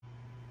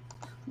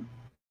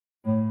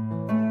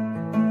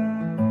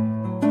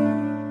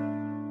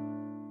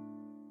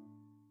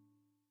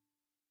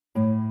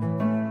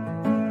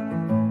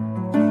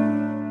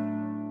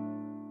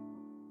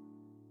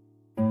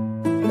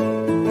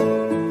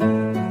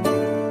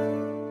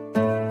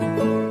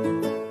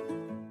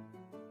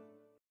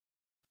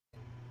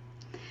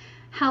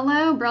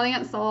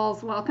brilliant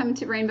souls. Welcome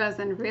to Rainbows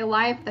in Real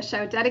Life, the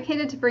show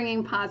dedicated to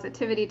bringing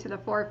positivity to the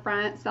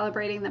forefront,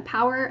 celebrating the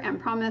power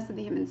and promise of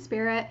the human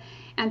spirit,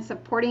 and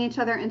supporting each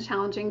other in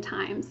challenging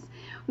times.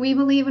 We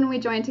believe when we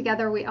join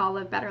together, we all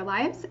live better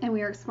lives, and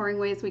we are exploring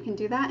ways we can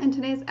do that in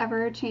today's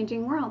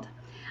ever-changing world.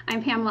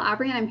 I'm Pamela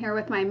Aubrey, and I'm here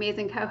with my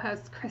amazing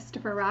co-host,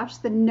 Christopher Rausch,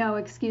 the No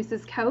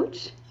Excuses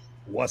Coach.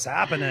 What's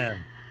happening?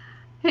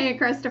 Hey,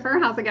 Christopher,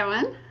 how's it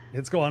going?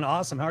 It's going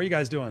awesome. How are you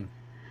guys doing?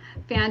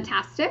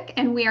 Fantastic.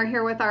 And we are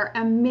here with our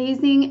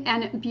amazing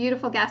and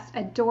beautiful guest,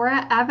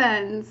 Adora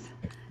Evans.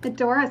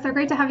 Adora, so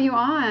great to have you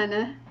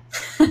on.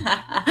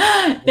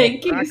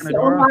 Thank you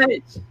so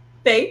much.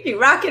 Thank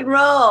you. Rock and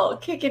roll,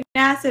 kicking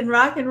ass and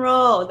rock and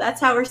roll. That's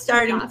how we're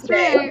starting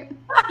today.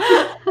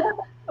 Right.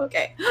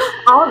 Okay.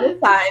 All the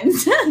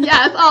signs.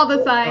 Yes, all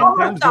the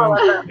signs.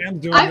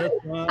 I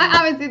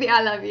always do the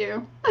I love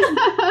you.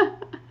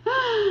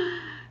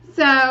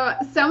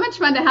 So much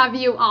fun to have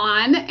you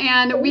on,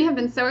 and we have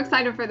been so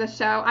excited for this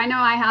show. I know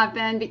I have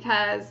been,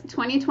 because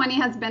 2020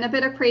 has been a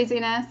bit of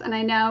craziness, and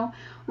I know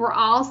we're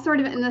all sort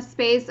of in the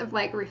space of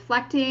like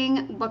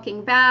reflecting,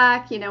 looking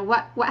back,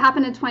 what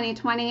happened in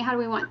 2020, how do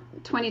we want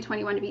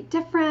 2021 to be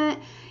different,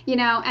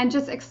 and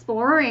just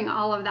exploring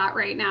all of that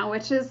right now,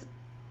 which is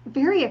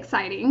very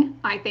exciting,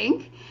 I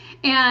think.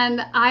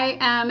 And I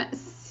am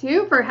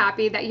super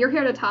happy that you're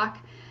here to talk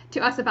to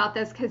us about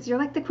this, because you're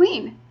like the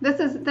queen. This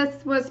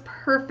was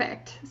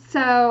perfect.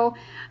 So,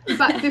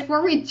 but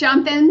before we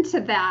jump into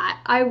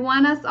that, I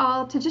want us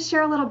all to just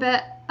share a little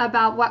bit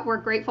about what we're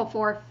grateful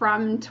for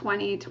from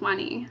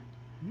 2020.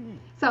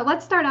 So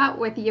let's start out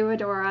with you,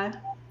 Adora.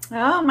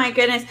 Oh my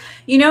goodness.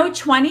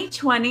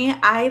 2020,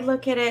 I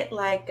look at it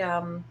like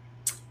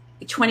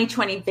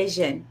 2020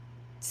 vision.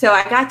 So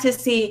I got to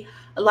see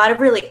a lot of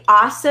really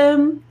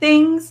awesome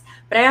things,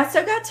 but I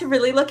also got to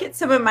really look at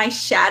some of my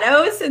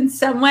shadows. In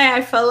some way,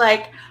 I felt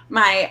like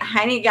my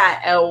honey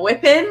got a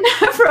whipping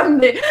from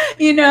the,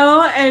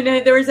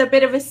 and there was a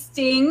bit of a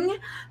sting,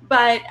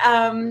 but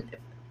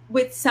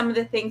with some of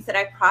the things that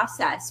I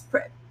processed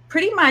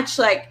pretty much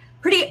like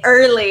pretty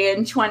early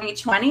in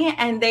 2020.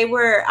 And they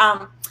were,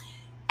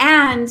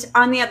 and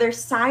on the other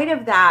side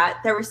of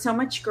that, there was so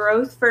much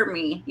growth for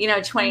me,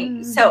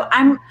 20. So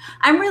I'm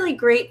really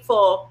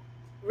grateful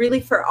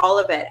really for all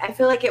of it. I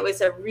feel like it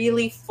was a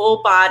really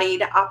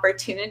full-bodied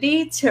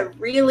opportunity to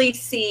really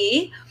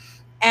see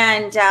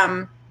and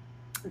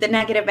the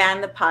negative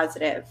and the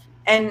positive.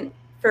 And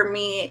for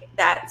me,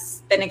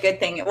 that's been a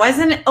good thing. It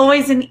wasn't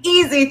always an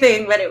easy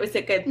thing, but it was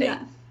a good thing.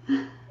 Yes.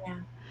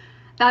 Yeah.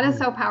 That is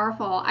so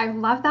powerful. I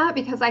love that,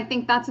 because I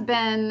think that's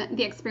been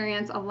the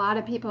experience a lot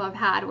of people have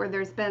had, where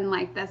there's been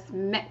like this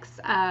mix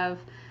of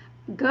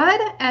good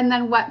and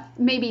then what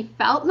maybe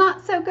felt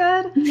not so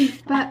good,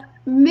 but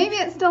maybe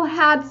it still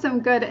had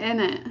some good in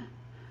it.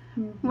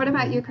 What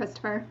about you,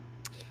 Christopher?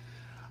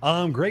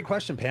 Great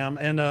question, Pam.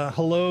 And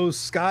hello,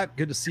 Scott.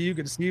 Good to see you.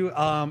 Good to see you.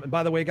 And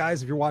by the way,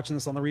 guys, if you're watching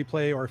this on the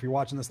replay or if you're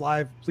watching this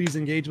live, please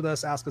engage with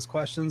us, ask us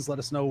questions, let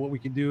us know what we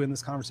can do in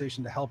this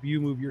conversation to help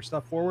you move your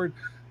stuff forward.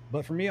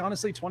 But for me,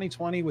 honestly,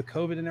 2020 with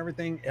COVID and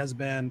everything has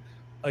been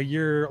a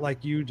year,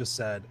 like you just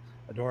said,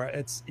 Adora.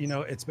 It's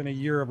been a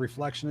year of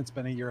reflection. It's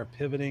been a year of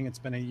pivoting. It's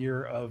been a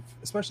year of,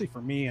 especially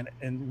for me, and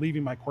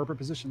leaving my corporate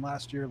position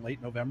last year, late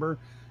November.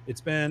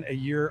 It's been a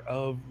year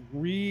of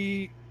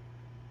reacquainting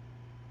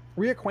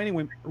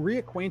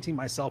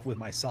myself with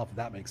myself, if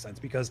that makes sense.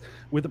 Because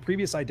with the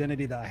previous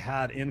identity that I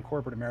had in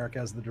corporate America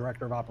as the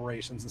director of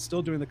operations, and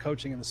still doing the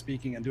coaching and the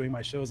speaking and doing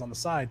my shows on the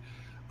side,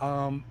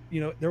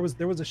 there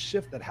was a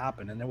shift that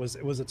happened, and it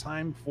was a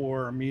time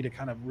for me to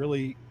kind of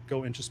really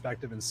go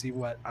introspective and see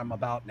what I'm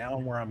about now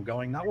and where I'm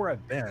going, not where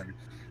I've been,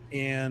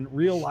 and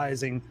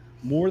realizing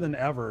more than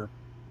ever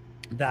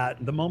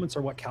that the moments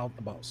are what count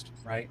the most,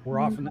 right? We're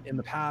often in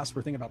the past,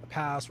 we're thinking about the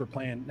past, we're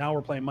playing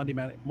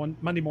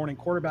Monday morning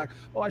quarterback.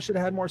 Oh, I should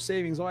have had more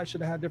savings. Oh, I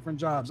should have had different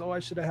jobs. Oh, I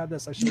should have had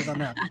this. I should have done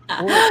that.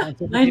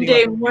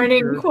 Monday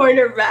morning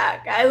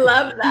quarterback. I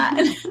love that.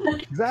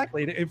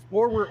 Exactly.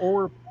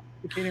 We're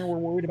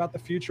worried about the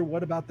future.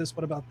 What about this?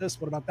 What about this?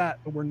 What about that?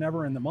 But we're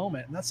never in the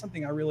moment. And that's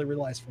something I really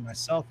realized for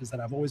myself, is that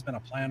I've always been a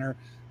planner.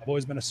 I've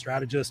always been a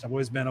strategist. I've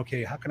always been,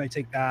 okay, how can I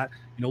take that,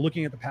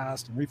 looking at the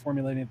past and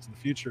reformulating it to the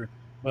future.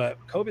 But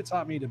COVID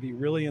taught me to be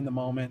really in the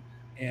moment,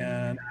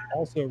 and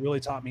also really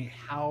taught me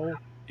how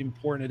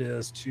important it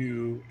is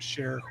to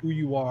share who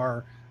you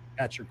are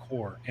at your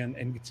core, and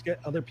to get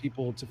other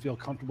people to feel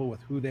comfortable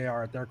with who they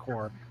are at their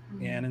core,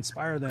 and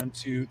inspire them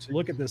to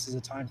look at this as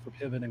a time for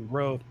pivot and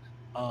growth,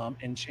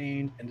 and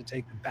change, and to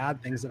take the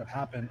bad things that have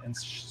happened and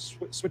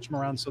switch them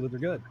around so that they're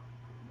good.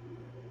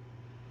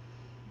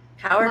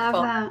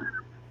 Powerful.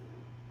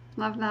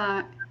 Love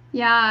that.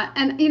 Yeah.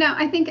 And,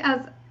 I think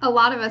as a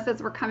lot of us,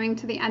 as we're coming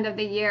to the end of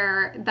the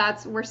year,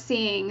 we're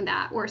seeing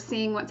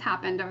what's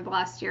happened over the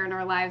last year in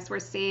our lives. We're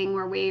seeing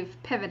where we've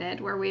pivoted,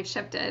 where we've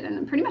shifted,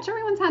 and pretty much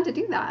everyone's had to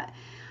do that,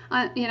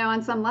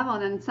 on some level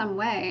and in some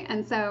way.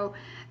 And so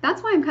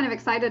that's why I'm kind of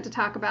excited to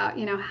talk about,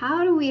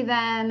 how do we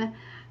then,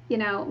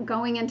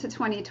 going into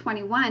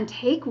 2021,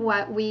 take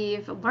what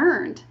we've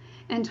learned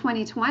in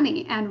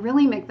 2020 and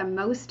really make the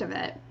most of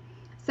it.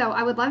 So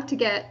I would love to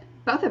get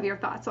both of your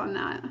thoughts on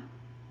that.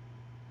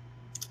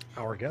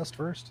 Our guest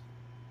first.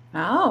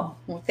 Oh,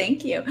 well,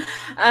 thank you.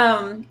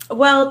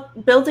 Well,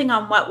 building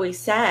on what we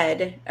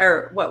said,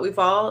 or what we've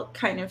all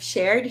kind of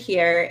shared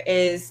here,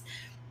 is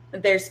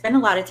there's been a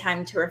lot of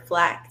time to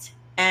reflect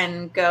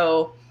and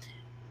go,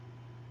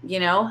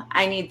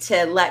 I need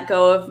to let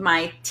go of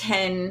my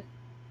 10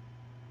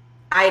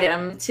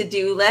 item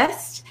to-do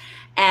list.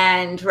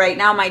 And right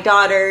now my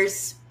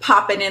daughter's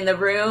popping in the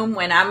room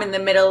when I'm in the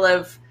middle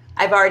of,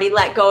 I've already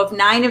let go of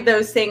 9 of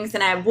those things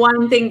and I have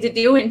one thing to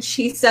do and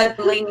she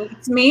suddenly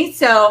needs me.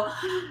 So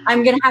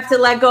I'm going to have to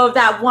let go of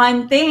that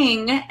one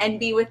thing and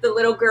be with the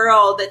little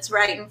girl that's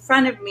right in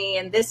front of me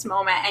in this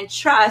moment and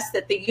trust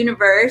that the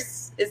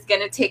universe is going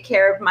to take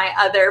care of my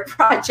other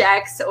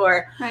projects,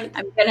 or Right.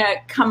 I'm going to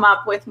come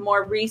up with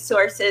more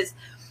resources.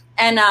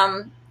 And,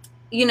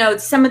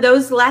 some of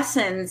those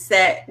lessons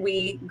that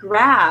we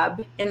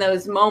grab in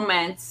those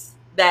moments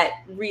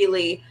that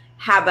really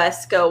have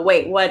us go,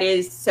 wait, what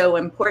is so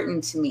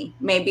important to me?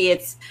 Maybe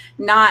it's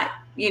not,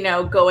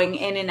 going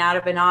in and out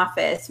of an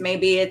office.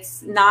 Maybe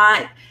it's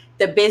not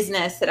the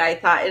business that I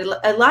thought.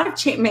 A lot of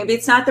change. Maybe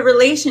it's not the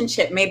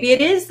relationship. Maybe it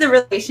is the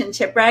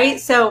relationship, right?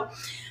 So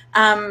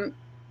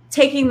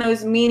taking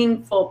those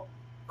meaningful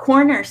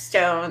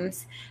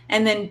cornerstones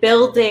and then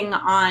building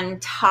on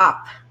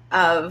top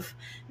of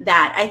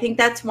that. I think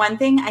that's one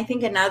thing. I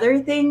think another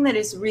thing that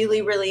is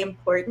really, really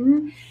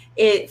important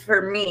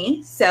for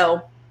me.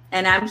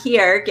 And I'm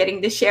here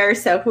getting to share.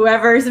 So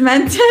whoever's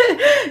meant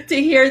to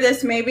hear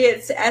this, maybe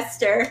it's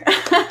Esther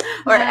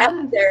or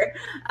Esther.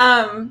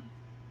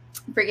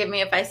 Forgive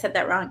me if I said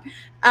that wrong.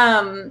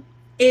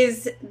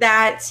 Is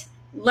that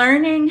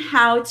learning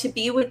how to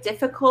be with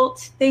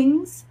difficult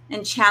things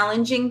and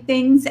challenging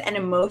things and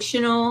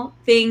emotional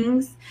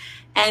things,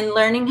 and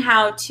learning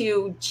how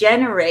to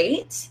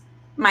generate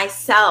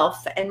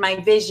myself and my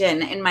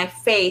vision and my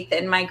faith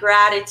and my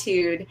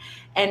gratitude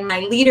and my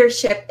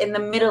leadership in the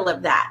middle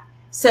of that,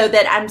 so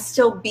that I'm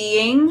still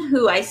being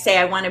who I say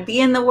I want to be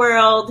in the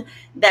world.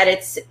 That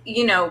it's,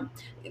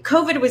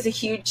 COVID was a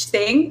huge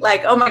thing.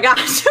 Like, oh my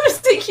gosh, it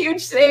was a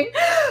huge thing.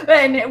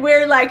 And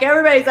we're like,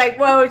 everybody's like,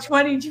 whoa,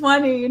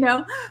 2020,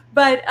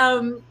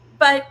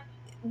 but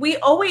we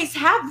always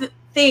have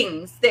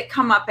things that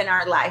come up in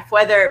our life,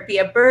 whether it be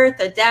a birth,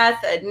 a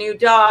death, a new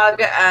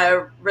dog,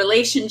 a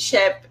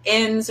relationship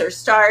ends or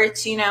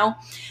starts,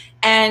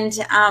 and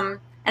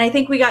I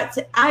think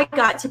I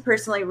got to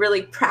personally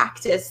really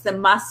practice the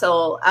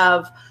muscle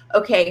of,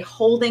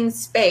 holding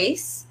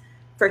space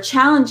for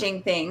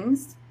challenging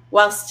things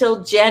while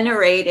still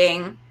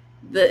generating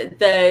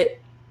the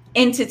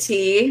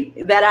entity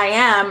that I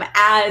am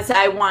as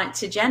I want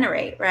to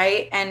generate,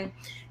 right? And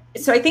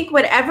so I think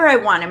whatever I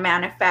want to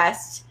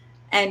manifest,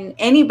 and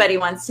anybody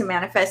wants to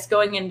manifest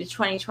going into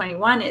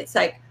 2021, it's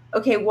like,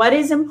 okay, what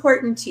is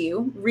important to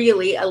you,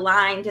 really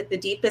aligned at the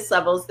deepest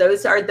levels?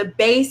 Those are the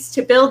base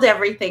to build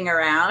everything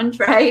around,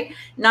 right?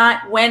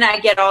 Not when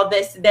I get all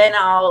this, then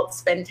I'll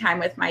spend time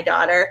with my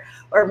daughter,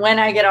 or when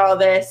I get all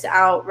this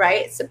out,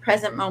 right? It's the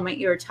present moment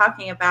you were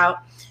talking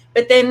about.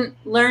 But then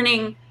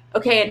learning,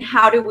 okay, and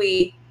how do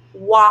we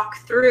walk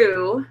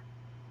through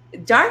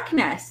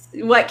darkness,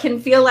 what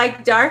can feel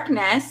like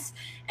darkness,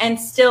 and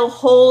still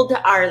hold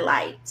our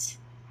light,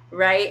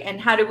 right? And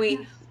how do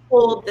we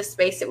hold the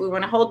space that we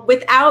want to hold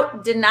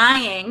without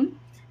denying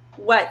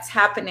what's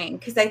happening?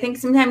 Because I think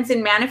sometimes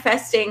in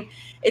manifesting,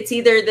 it's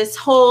either this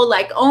whole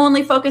like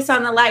only focus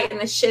on the light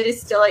and the shit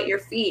is still at your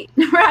feet,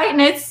 right?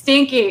 And it's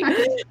stinky.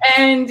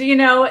 And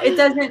it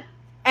doesn't,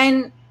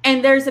 and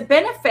there's a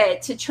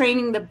benefit to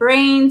training the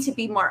brain to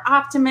be more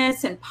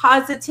optimist and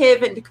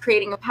positive, and to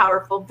creating a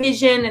powerful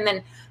vision, and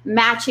then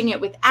matching it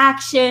with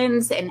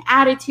actions and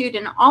attitude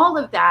and all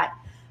of that.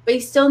 But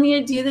you still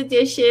need to do the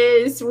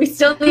dishes. We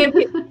still need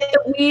to get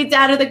the weeds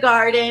out of the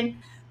garden.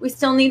 We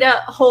still need to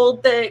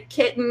hold the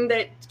kitten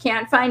that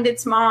can't find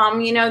its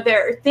mom.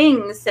 There are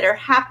things that are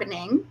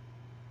happening,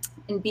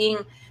 and being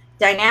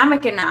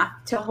dynamic enough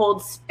to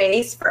hold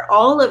space for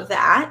all of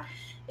that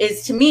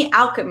is, to me,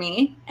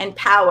 alchemy and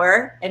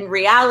power and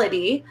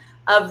reality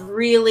of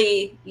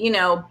really,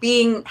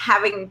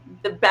 having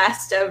the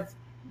best of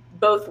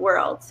both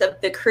worlds, of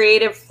the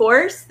creative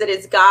force that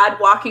is God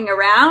walking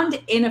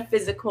around in a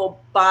physical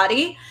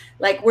body.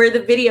 Like, we're the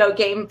video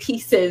game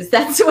pieces.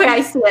 That's the way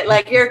I see it.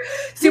 Like, your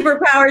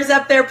superpowers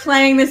up there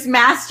playing this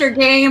master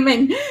game,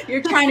 and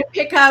you're trying to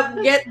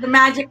get the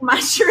magic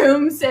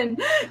mushrooms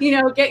and,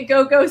 get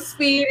go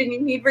speed, and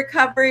you need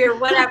recovery or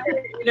whatever,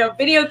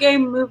 video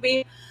game,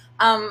 movie.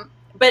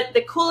 But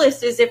the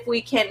coolest is if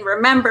we can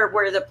remember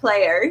we're the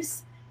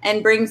players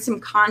and bring some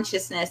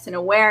consciousness and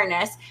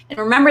awareness, and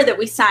remember that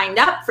we signed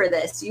up for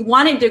this. You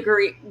wanted to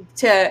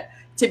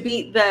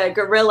beat the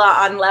gorilla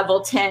on level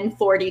 10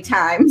 40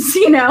 times, so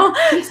you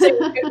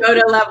can go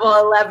to level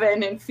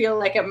 11 and feel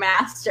like a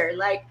master.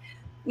 Like,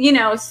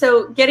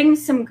 so getting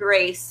some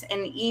grace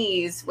and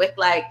ease with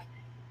like,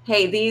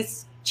 hey,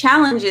 these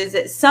challenges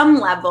at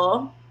some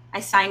level, I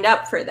signed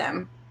up for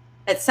them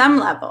at some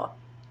level.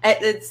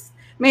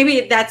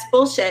 maybe that's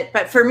bullshit,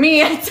 but for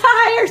me, it's a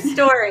higher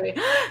story,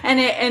 and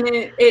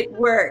it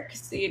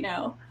works, you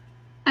know.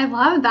 I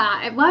love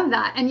that. I love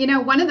that. And, you know,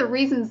 one of the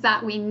reasons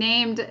that we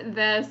named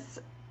this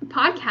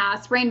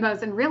podcast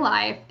Rainbows in Real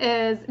Life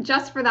is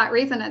just for that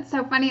reason. It's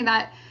so funny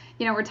that,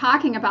 you know, we're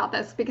talking about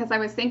this because I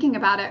was thinking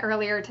about it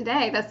earlier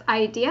today, this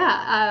idea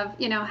of,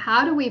 you know,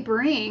 how do we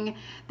bring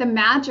the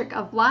magic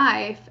of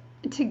life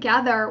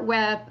together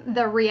with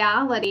the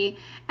reality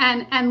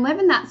and live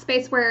in that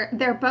space where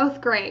they're both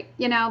great,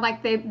 you know,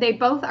 like they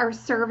both are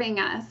serving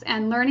us,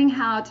 and learning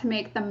how to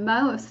make the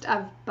most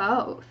of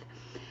both.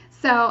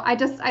 So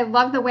I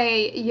love the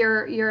way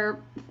you're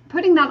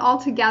putting that all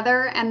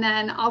together, and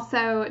then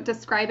also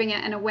describing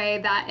it in a way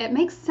that it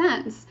makes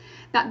sense,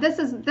 that this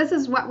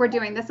is what we're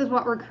doing, this is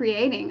what we're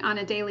creating on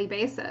a daily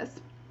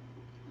basis.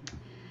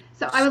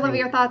 So I would love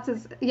your thoughts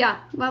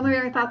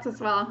as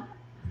well.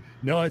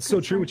 No, it's so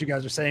true what you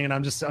guys are saying, and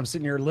I'm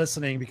sitting here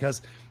listening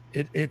because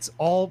it's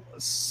all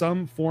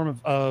some form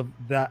of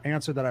that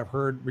answer that I've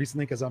heard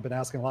recently, because I've been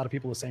asking a lot of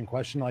people the same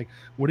question, like,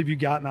 what have you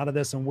gotten out of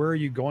this, and where are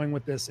you going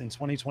with this in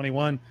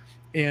 2021?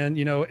 And,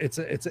 you know, it's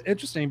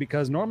interesting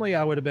because normally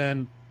I would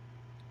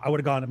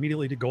have gone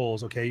immediately to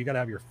goals. Okay, you got to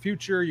have your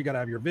future, you got to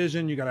have your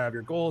vision, you got to have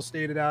your goals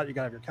stated out, you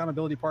got to have your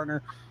accountability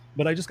partner.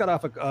 But I just got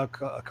off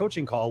a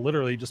coaching call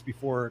literally just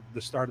before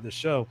the start of the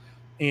show,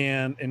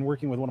 and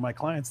working with one of my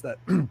clients that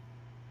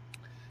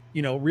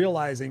you know,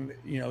 realizing,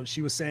 you know,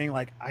 she was saying,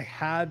 like, I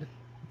had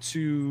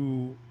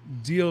to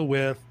deal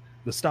with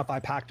the stuff I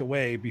packed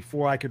away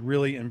before I could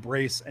really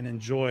embrace and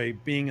enjoy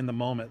being in the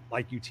moment,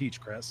 like you teach,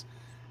 Chris.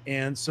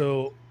 And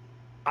so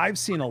I've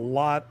seen a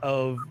lot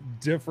of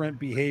different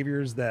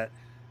behaviors that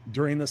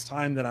during this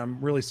time that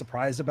I'm really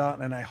surprised about.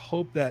 And I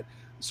hope that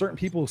certain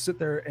people sit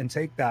there and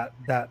take that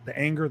the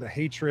anger, the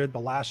hatred, the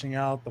lashing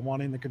out, the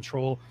wanting to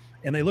control,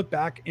 and they look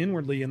back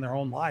inwardly in their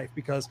own life,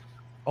 because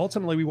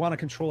ultimately we want to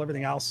control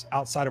everything else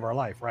outside of our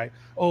life, right?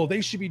 Oh, they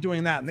should be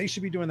doing that, and they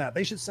should be doing that.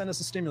 They should send us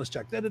a stimulus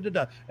check,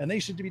 and they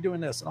should be doing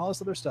this and all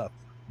this other stuff.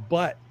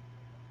 But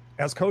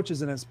as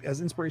coaches and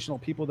as inspirational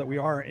people that we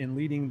are in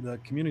leading the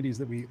communities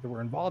that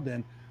we're involved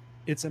in,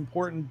 it's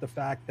important the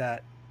fact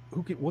that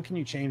what can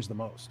you change the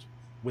most?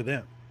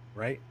 Within,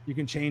 right? You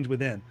can change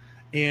within.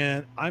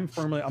 And I'm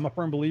a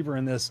firm believer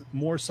in this,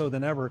 more so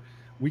than ever.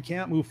 We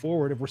can't move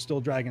forward if we're still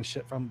dragging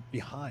shit from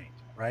behind,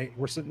 right?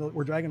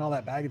 We're dragging all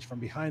that baggage from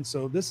behind.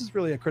 So this is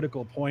really a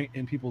critical point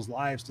in people's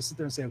lives, to sit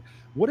there and say,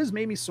 what has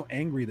made me so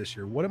angry this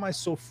year? What am I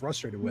so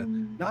frustrated with?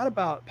 Not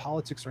about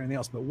politics or anything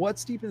else, but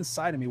what's deep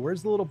inside of me?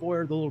 Where's the little boy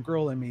or the little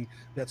girl in me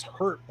that's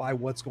hurt by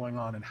what's going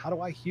on? And how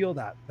do I heal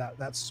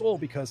that soul?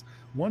 Because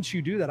once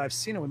you do that, I've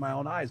seen it with my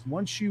own eyes.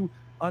 Once you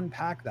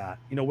unpack that,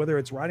 you know, whether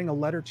it's writing a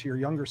letter to your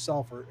younger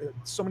self, or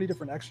so many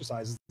different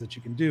exercises that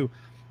you can do,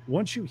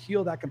 once you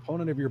heal that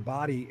component of your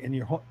body and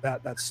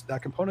that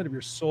component of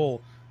your soul,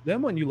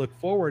 then when you look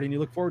forward and you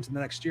look forward to the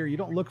next year, you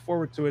don't look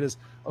forward to it as,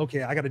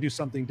 okay, I got to do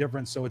something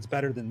different so it's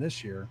better than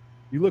this year.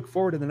 You look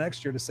forward to the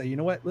next year to say, you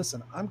know what,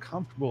 listen, I'm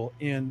comfortable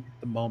in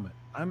the moment.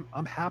 I'm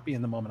happy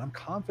in the moment. I'm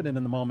confident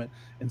in the moment.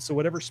 And so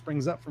whatever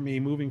springs up for me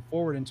moving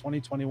forward in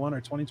 2021 or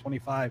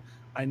 2025,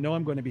 I know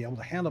I'm going to be able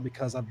to handle,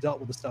 because I've dealt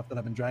with the stuff that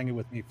I've been dragging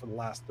with me for the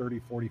last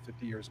 30, 40,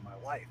 50 years of my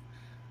life.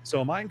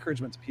 So my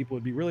encouragement to people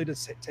would be really to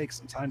take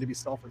some time to be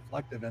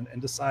self-reflective and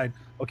decide,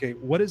 okay,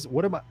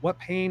 what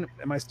pain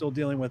am I still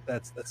dealing with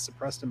that's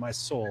suppressed in my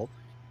soul,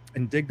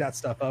 and dig that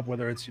stuff up,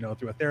 whether it's, you know,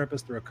 through a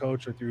therapist, through a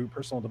coach, or through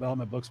personal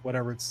development books,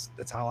 whatever.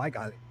 That's how I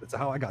got it. That's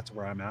how I got to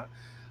where I'm at.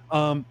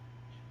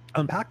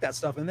 Unpack that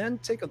stuff, and then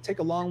take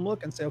a long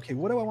look and say, okay,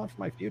 what do I want for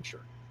my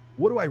future?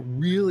 What do I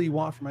really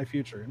want for my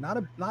future?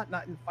 Not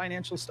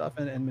financial stuff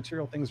and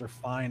material things are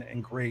fine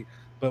and great,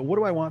 but what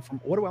do I want for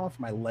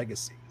my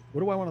legacy? What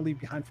do I want to leave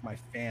behind for my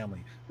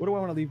family? What do I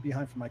want to leave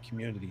behind for my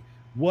community?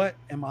 What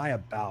am I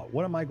about?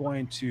 What am I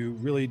going to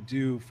really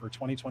do for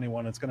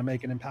 2021? It's going to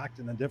make an impact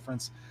and a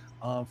difference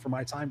for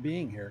my time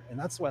being here. And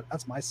that's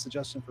my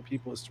suggestion for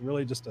people, is to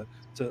really just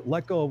to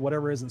let go of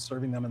whatever isn't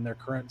serving them in their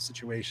current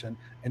situation,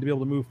 and to be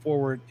able to move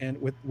forward.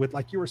 And with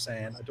like you were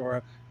saying,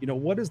 Adora, you know,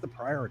 what is the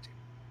priority?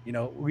 You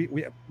know,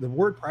 we the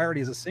word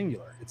priority is a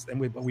singular.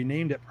 But we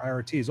named it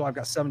priorities. Oh, I've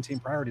got 17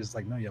 priorities. It's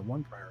like, no, you have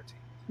one priority.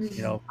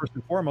 You know, first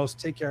and foremost,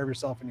 take care of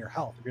yourself and your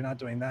health. If you're not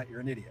doing that, you're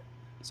an idiot.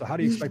 So how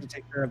do you expect to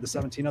take care of the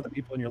 17 other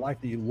people in your life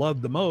that you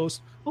love the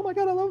most? Oh my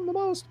God, I love them the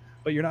most.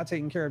 But you're not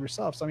taking care of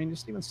yourself. So, I mean,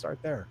 just even start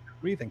there.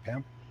 What do you think,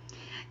 Pam?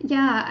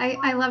 Yeah,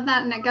 I love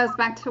that. And it goes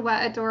back to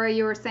what, Adora,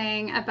 you were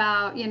saying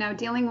about, you know,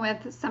 dealing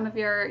with some of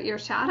your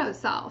shadow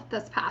self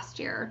this past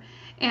year.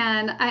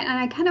 And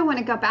I kind of want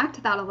to go back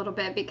to that a little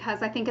bit,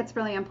 because I think it's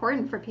really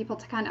important for people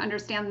to kind of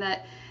understand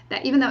that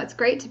even though it's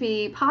great to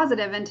be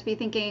positive and to be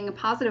thinking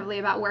positively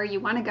about where you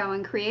want to go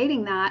and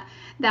creating that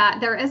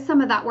there is some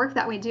of that work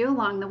that we do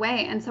along the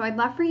way. And so I'd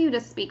love for you to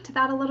speak to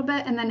that a little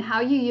bit, and then how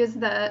you use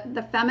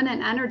the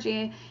feminine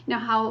energy, you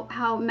know,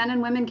 how men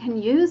and women can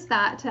use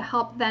that to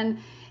help then,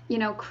 you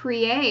know,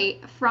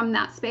 create from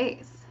that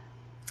space.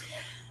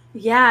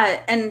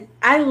 Yeah, and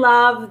I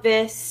love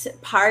this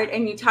part.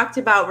 And you talked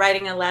about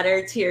writing a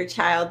letter to your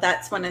child.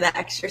 That's one of the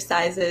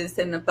exercises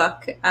in the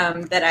book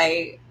that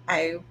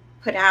I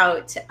put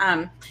out.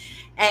 And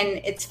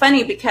it's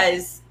funny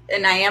because,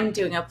 and I am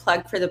doing a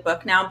plug for the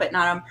book now, but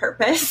not on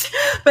purpose.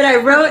 But I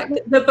wrote,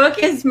 the book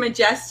is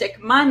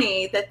Majestic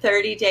Money, the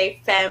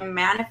 30-day Femme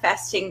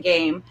Manifesting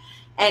Game.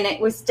 And it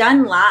was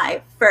done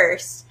live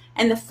first.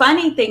 And the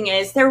funny thing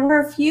is, there were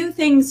a few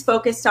things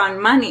focused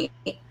on money.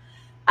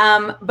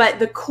 But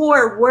the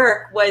core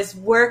work was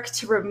work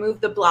to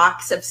remove the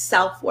blocks of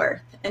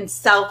self-worth and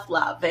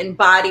self-love and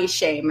body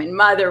shame and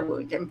mother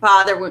wound and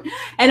father wound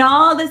and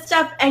all this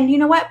stuff. And you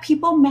know what?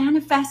 People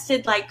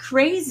manifested like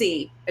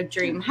crazy. A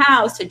dream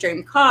house, a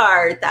dream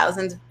car,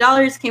 thousands of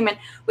dollars came in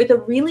with a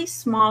really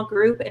small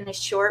group in a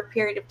short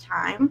period of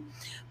time.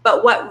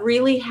 But what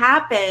really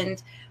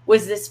happened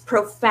was this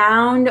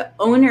profound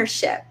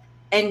ownership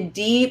and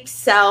deep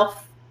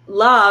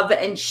self-love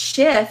and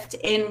shift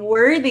in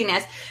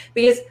worthiness,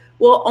 because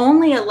we'll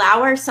only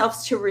allow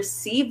ourselves to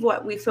receive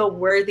what we feel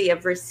worthy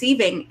of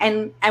receiving.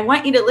 And I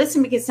want you to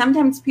listen, because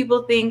sometimes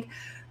people think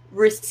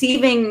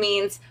receiving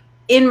means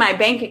in my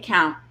bank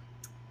account,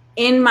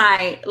 in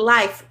my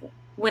life.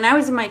 When I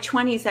was in my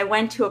 20s, I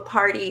went to a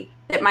party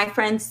that my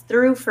friends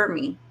threw for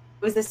me.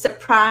 It was a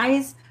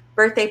surprise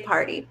birthday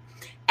party.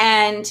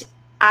 And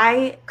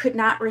I could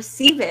not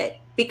receive it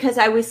because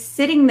I was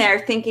sitting there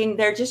thinking,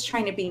 they're just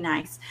trying to be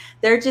nice.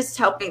 They're just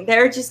helping.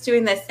 They're just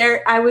doing this.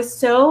 I was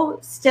so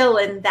still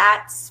in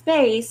that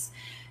space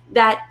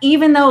that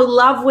even though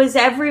love was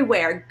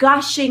everywhere,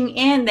 gushing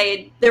in,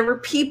 there were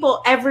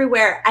people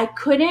everywhere, I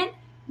couldn't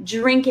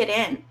drink it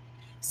in.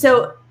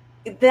 So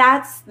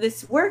that's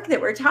this work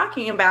that we're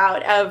talking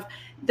about of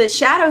the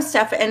shadow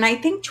stuff. And I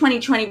think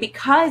 2020,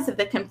 because of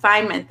the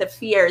confinement, the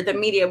fear, the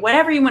media,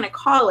 whatever you want to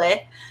call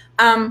it,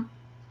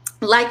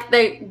 like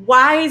the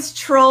wise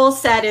troll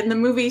said in the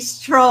movie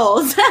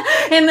Trolls,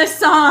 in the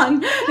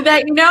song,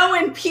 that, you know,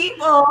 when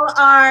people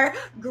are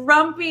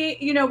grumpy,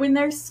 you know, when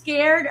they're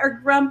scared or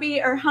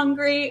grumpy or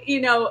hungry,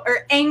 you know,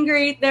 or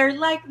angry, they're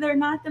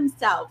not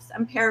themselves.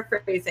 I'm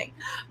paraphrasing,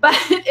 but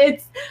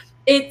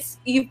it's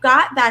you've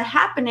got that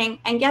happening.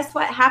 And guess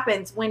what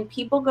happens when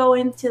people go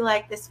into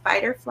like this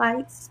fight or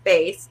flight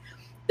space?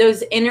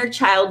 Those inner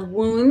child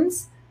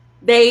wounds,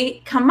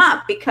 they come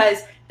up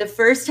because the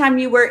first time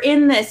you were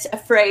in this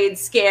afraid,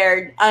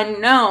 scared,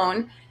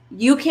 unknown,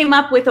 you came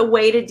up with a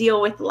way to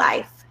deal with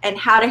life and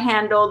how to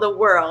handle the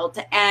world.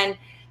 And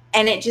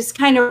it just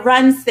kind of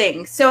runs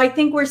things. So I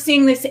think we're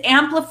seeing this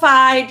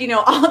amplified, you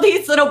know, all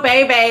these little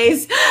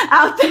babies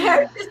out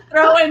there just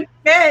throwing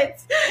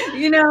fits,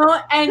 you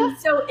know. And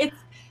so it's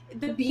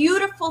the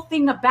beautiful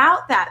thing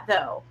about that,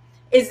 though,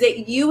 is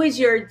that you as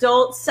your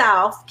adult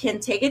self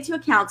can take it to a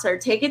counselor,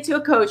 take it to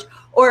a coach,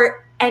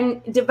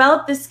 and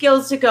develop the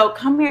skills to go,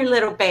 come here,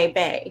 little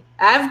baby.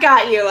 I've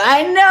got you.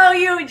 I know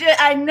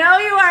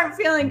you aren't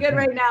feeling good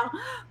right now,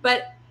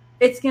 but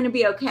it's going to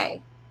be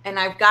okay. And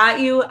I've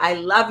got you. I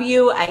love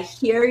you. I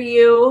hear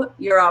you.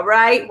 You're all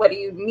right. What do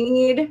you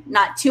need?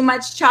 Not too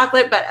much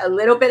chocolate, but a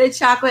little bit of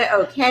chocolate.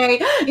 Okay.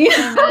 You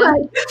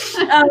know,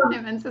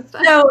 Amen,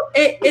 sister. So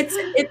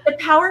it's a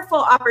powerful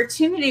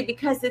opportunity,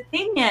 because the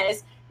thing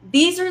is,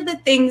 these are the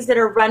things that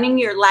are running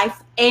your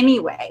life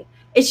anyway.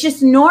 It's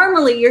just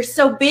normally you're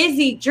so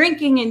busy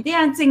drinking and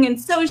dancing and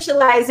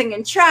socializing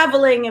and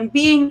traveling and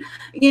being,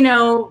 you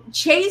know,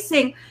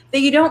 chasing,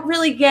 that you don't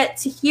really get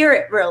to hear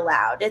it real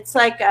loud. It's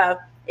like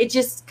it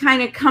just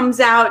kind of comes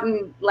out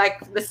and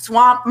like the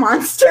swamp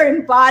monster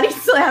and body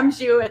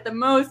slams you at the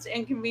most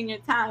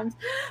inconvenient times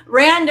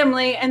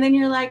randomly. And then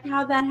you're like,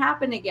 how'd that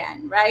happen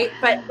again? Right.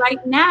 But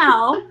right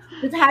now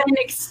we've had an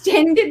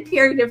extended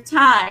period of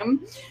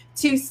time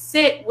to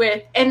sit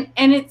with, and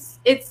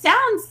it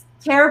sounds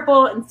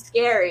terrible and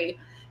scary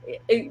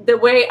the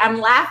way I'm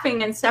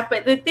laughing and stuff,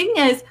 but the thing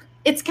is,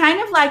 it's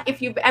kind of like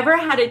if you've ever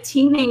had a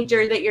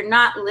teenager that you're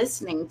not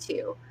listening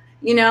to,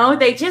 you know,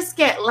 they just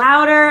get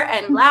louder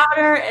and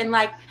louder,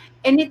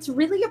 and it's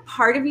really a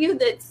part of you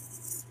that's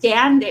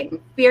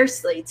standing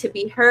fiercely to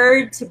be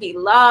heard, to be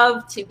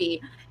loved, to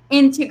be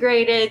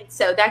integrated.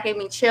 So that gave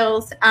me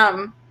chills.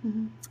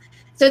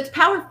 So it's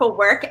powerful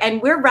work,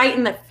 and we're right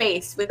in the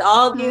face with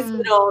all these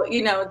little,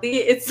 you know,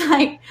 it's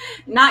like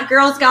not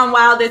Girls Gone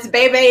Wild, it's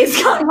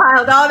Babies Gone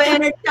Wild, all the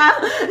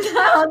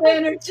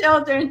inner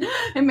children,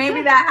 and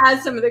maybe that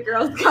has some of the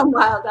Girls Gone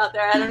Wild out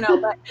there. I don't know,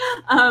 but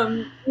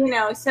you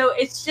know, so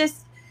it's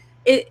just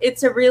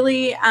it's a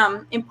really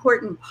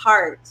important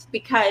part,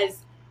 because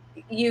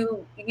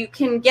you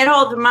can get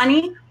all the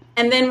money.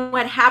 And then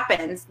what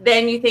happens?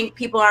 Then you think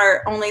people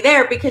are only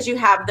there because you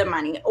have the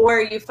money, or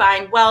you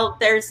find, well,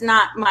 there's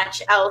not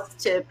much else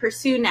to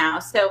pursue now.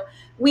 So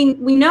we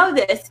know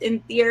this in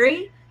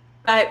theory,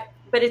 but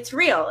it's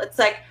real. It's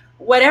like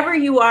whatever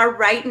you are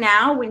right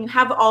now, when you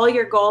have all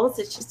your goals,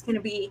 it's just going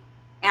to be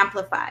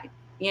amplified,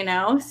 you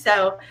know?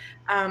 So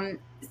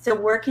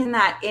working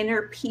that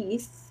inner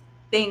peace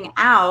thing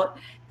out,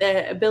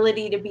 the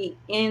ability to be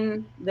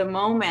in the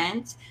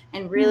moment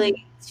and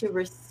really to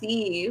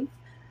receive,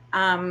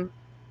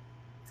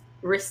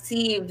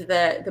 receive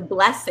the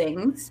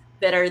blessings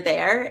that are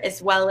there,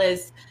 as well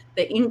as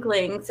the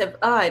inklings of,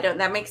 oh,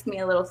 that makes me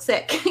a little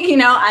sick.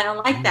 I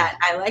don't like that.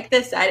 I like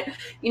this.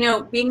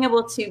 Being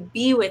able to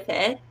be with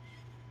it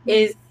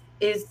is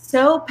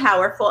so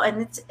powerful.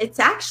 And it's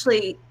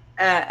actually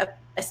a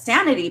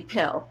sanity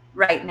pill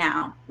right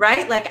now,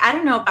 right? Like, I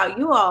don't know about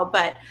you all,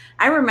 but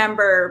I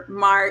remember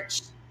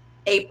March,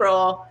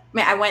 April,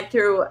 I went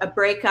through a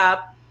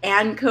breakup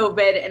and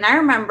COVID. And I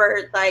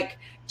remember like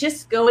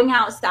just going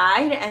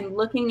outside and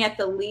looking at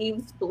the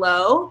leaves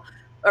blow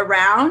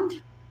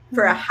around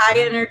for a high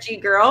energy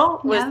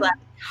girl was like,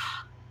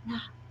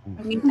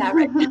 I need that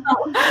right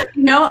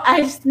now.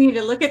 I just need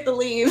to look at the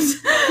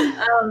leaves.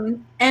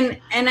 And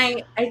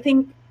I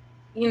think,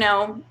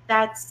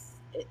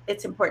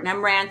 it's important.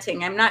 I'm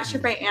ranting. I'm not sure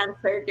if I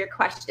answered your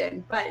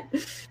question, but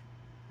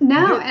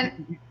no.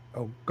 And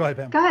oh, go ahead,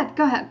 Pam.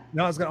 Go ahead.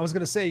 No, I was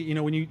going to say,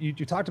 when you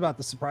talked about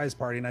the surprise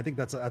party, and I think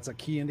that's a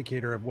key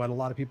indicator of what a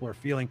lot of people are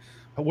feeling.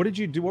 But what did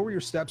you do? What were your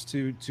steps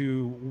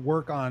to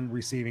work on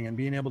receiving and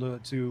being able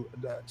to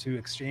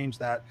exchange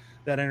that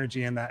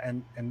energy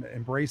and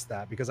embrace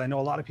that? Because I know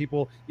a lot of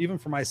people, even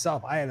for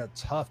myself, I had a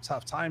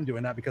tough time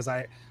doing that, because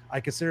I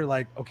consider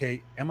like,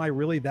 okay, am I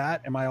really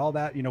that? Am I all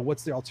that?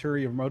 What's the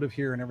ulterior motive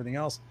here and everything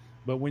else?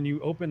 But when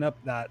you open up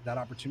that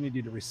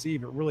opportunity to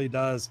receive, it really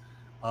does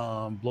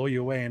blow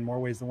you away in more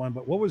ways than one.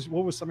 But what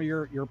was some of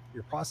your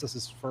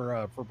processes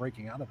for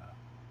breaking out of that?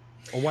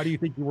 Or why do you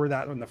think you were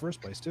that in the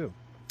first place too?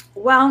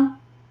 Well,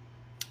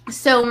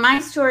 so my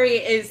story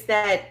is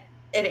that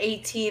at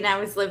 18, I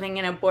was living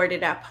in a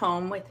boarded up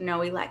home with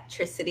no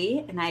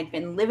electricity, and I'd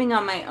been living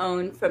on my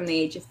own from the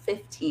age of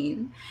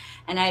 15.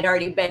 And I'd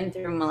already been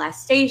through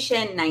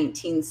molestation,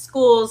 19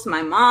 schools,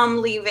 my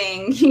mom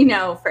leaving,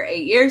 for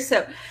 8 years.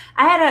 So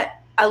I had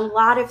a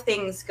lot of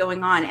things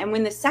going on. And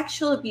when the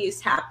sexual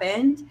abuse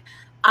happened,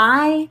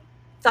 I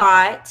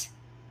thought,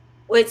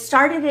 it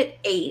started at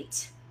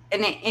 8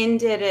 and it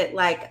ended at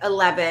like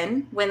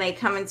 11 when they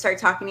come and start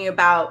talking to you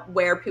about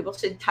where people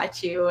should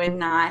touch you and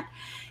not.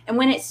 And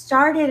when it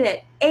started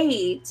at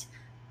 8,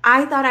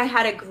 I thought I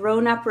had a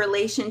grown-up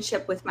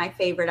relationship with my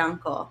favorite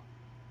uncle.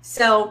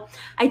 So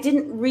I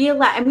didn't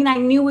realize, I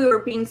knew we were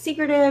being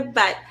secretive,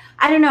 but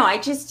I don't know. I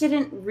just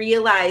didn't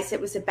realize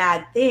it was a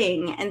bad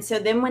thing. And so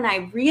then when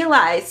I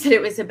realized that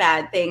it was a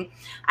bad thing,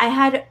 I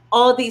had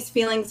all these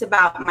feelings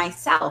about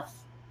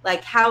myself,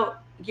 like how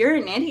you're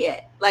an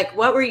idiot. Like,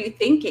 what were you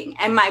thinking?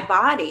 And my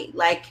body,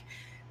 like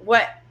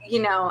what,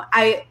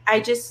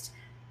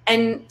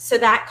 and so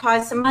that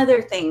caused some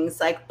other things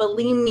like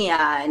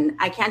bulimia, and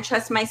I can't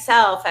trust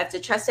myself. I have to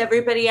trust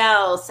everybody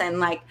else. And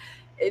like,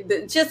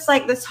 just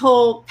like this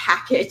whole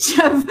package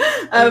of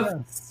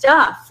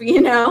stuff,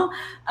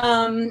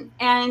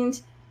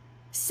 and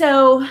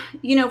so,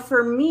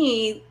 for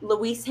me,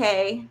 Louise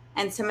Hay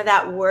and some of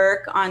that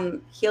work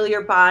on heal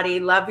your body,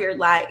 love your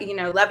life,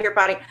 love your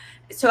body.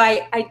 So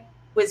I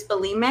was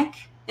bulimic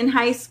in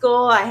high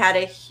school. I had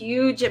a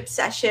huge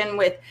obsession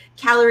with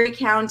calorie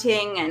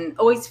counting and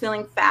always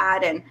feeling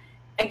fat. And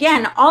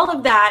again, all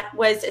of that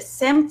was a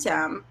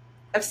symptom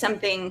of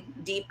something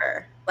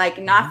deeper,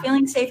 like not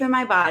feeling safe in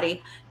my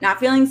body, not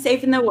feeling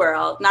safe in the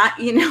world,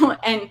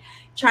 and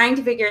trying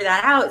to figure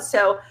that out.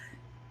 So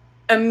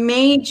a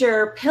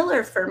major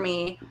pillar for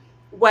me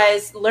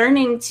was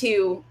learning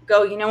to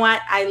go, you know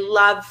what? I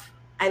love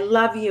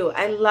you.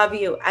 I love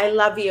you. I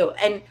love you.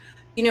 And,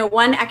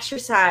 one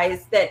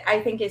exercise that I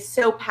think is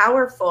so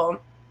powerful,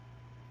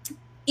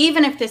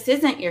 even if this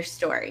isn't your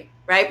story,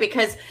 right?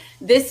 Because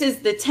this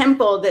is the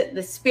temple that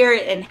the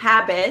spirit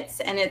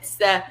inhabits, and it's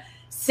the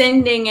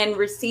sending and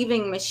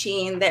receiving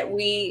machine that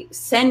we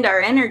send our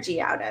energy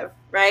out of,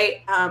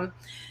 right?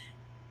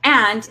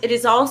 And it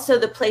is also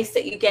the place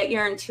that you get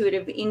your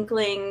intuitive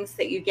inklings,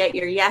 that you get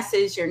your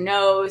yeses, your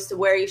nos,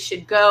 where you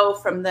should go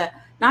from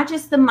not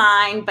just the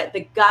mind, but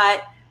the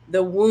gut,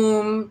 the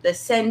womb, the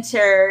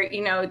center.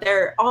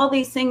 There are all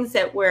these things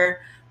that we're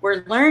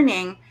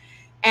learning.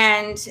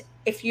 And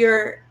if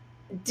you're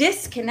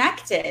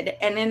disconnected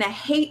and in a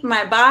hate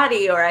my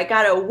body, or I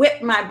got to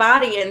whip my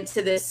body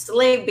into this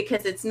slave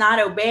because it's not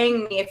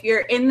obeying me, if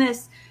you're in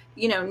this,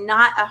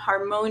 not a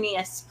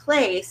harmonious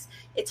place,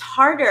 it's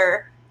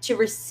harder to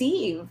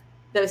receive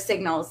those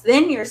signals.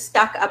 Then you're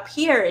stuck up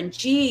here and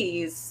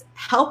geez,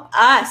 help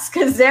us,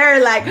 because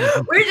they're like,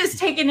 we're just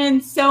taking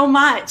in so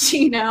much,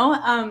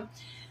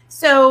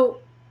 So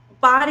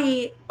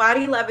body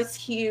love is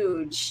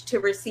huge to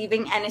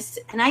receiving,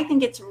 and I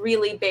think it's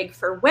really big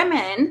for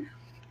women,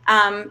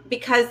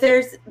 because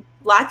there's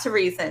lots of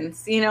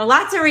reasons,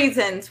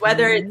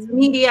 whether it's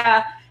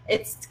media,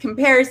 it's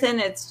comparison,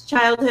 it's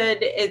childhood,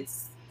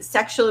 it's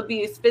sexual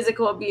abuse,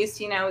 physical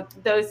abuse,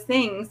 those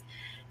things.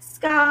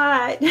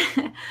 Scott.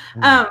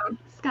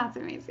 Scott's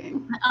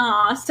amazing.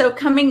 So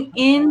coming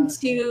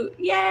into,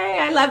 yay,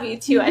 I love you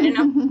too. I don't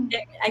know.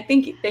 I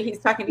think that he's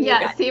talking to you.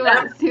 Yes, he was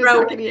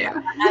talking to you.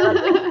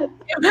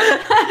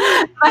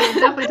 He's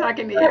definitely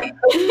talking to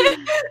you.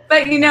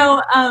 But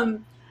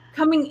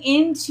coming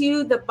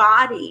into the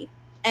body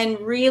and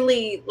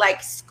really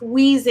like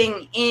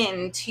squeezing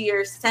into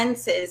your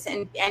senses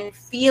and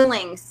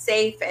feeling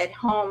safe at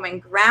home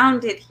and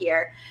grounded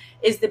here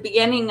is the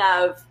beginning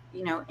of,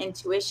 you know,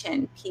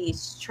 intuition,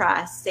 peace,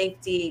 trust,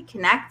 safety,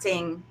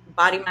 connecting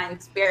body,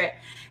 mind, spirit.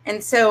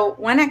 And so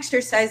one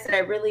exercise that I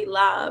really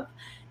love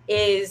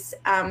is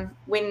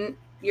when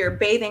you're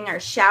bathing or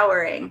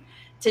showering,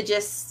 to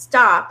just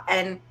stop,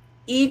 and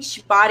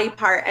each body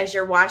part as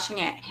you're washing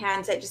it,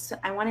 hands,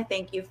 I want to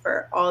thank you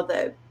for all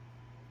the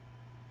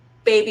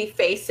baby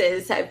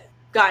faces I've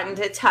gotten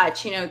to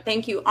touch. You know,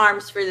 thank you,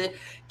 arms, for the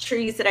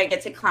trees that I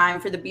get to climb,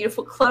 for the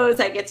beautiful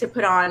clothes I get to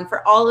put on,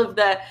 for all of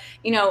the,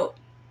 you know,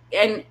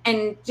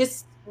 and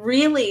just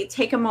really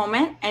take a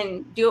moment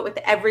and do it with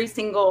every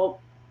single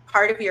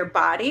part of your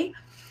body.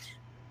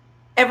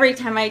 Every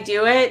time I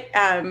do it,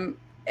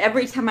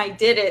 every time I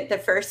did it the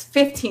first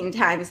 15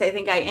 times, I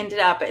think I ended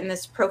up in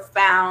this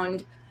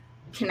profound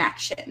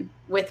connection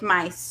with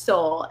my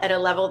soul at a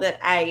level that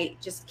I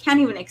just can't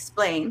even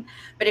explain.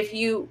 But if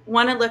you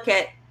want to look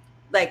at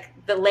like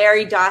the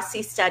Larry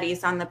Dossey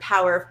studies on the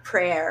power of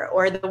prayer,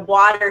 or the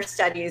water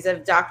studies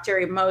of Dr.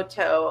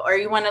 Emoto, or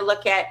you want to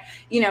look at,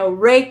 you know,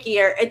 Reiki,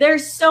 or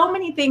there's so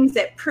many things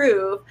that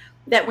prove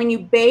that when you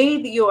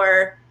bathe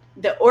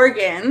the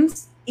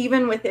organs,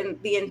 even within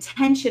the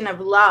intention of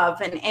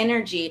love and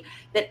energy,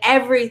 that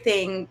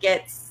everything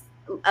gets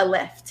a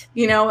lift.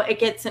 You know, it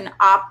gets an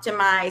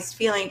optimized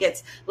feeling, it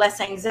gets less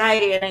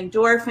anxiety, an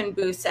endorphin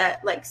boost.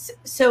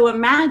 So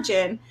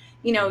imagine,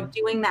 you know,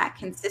 doing that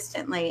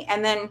consistently.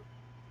 And then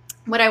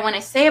what I want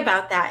to say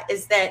about that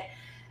is that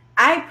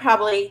I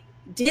probably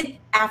did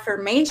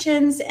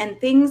affirmations and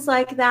things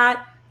like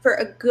that for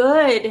a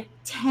good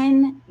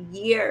 10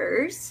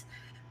 years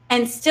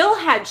and still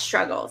had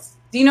struggles.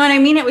 Do you know what I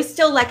mean? It was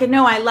still like,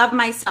 no, I love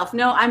myself.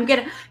 No, I'm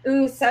gonna,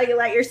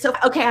 cellulite, you're so,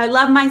 okay, I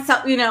love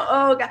myself, you know,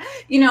 oh God,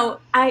 you know,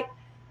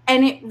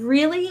 and it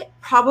really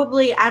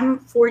probably, I'm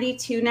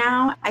 42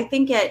 now. I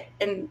think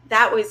and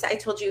that was, I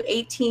told you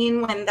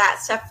 18 when that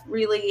stuff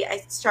really,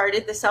 I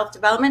started the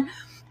self-development.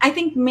 I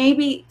think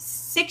maybe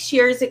 6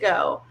 years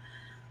ago,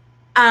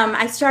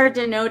 I started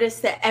to notice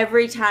that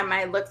every time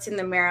I looked in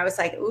the mirror, I was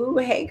like, ooh,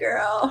 hey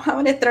girl, I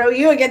want to throw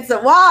you against the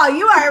wall.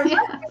 You are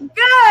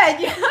good.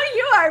 You know,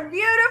 you are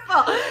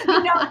beautiful.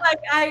 You know,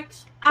 like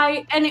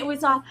and it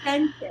was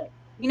authentic.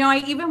 You know,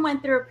 I even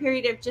went through a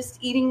period of just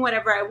eating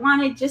whatever I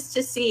wanted just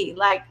to see,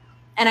 like,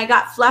 and I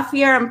got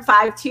fluffier. I'm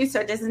 5'2",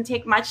 so it doesn't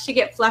take much to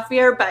get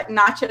fluffier, but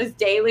nachos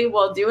daily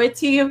will do it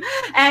to you.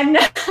 And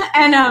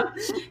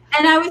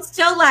I was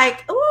still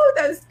like, oh,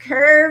 those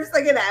curves,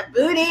 look at that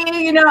booty,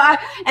 you know.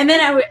 And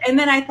then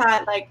I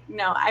thought, like,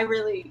 no,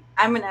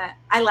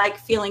 I like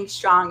feeling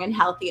strong and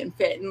healthy and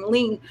fit and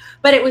lean,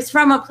 but it was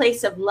from a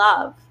place of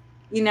love,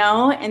 you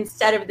know,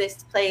 instead of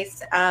this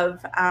place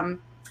of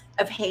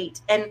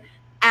hate. And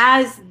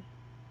as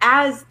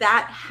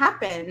that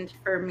happened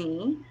for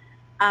me,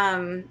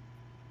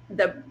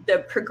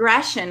 the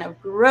progression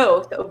of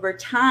growth over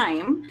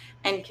time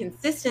and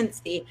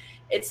consistency,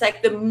 it's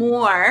like the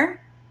more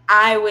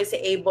I was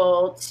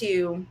able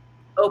to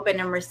open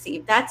and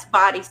receive. That's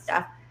body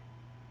stuff.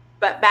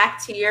 But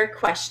back to your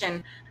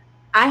question,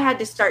 I had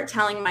to start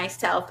telling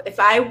myself, if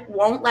I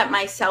won't let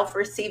myself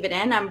receive it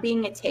in, I'm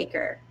being a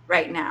taker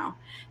right now.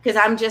 Because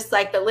I'm just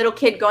like the little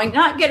kid going,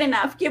 not good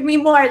enough. Give me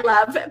more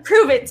love.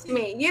 Prove it to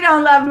me. You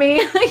don't love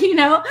me. you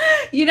know.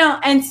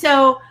 And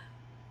so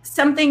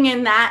something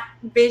in that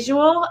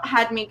visual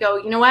had me go,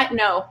 you know what?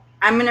 No,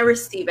 I'm going to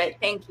receive it.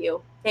 Thank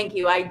you. Thank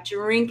you. I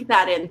drink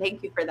that in.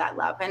 Thank you for that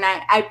love. And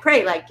I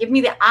pray, like, give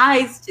me the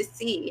eyes to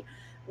see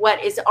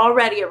what is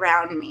already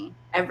around me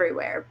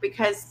everywhere,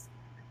 because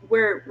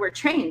we're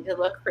trained to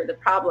look for the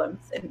problems,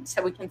 and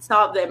so we can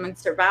solve them and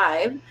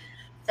survive.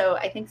 So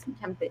I think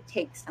sometimes it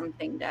takes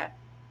something to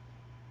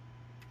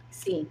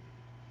see.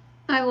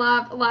 I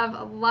love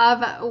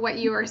what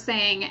you were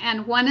saying.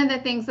 And one of the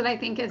things that I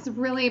think is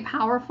really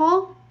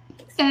powerful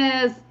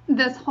is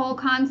this whole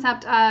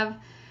concept of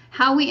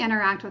how we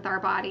interact with our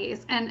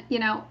bodies. And, you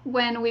know,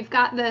 when we've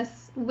got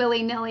this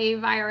willy-nilly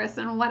virus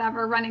and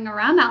whatever running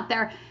around out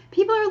there,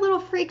 people are a little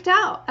freaked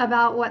out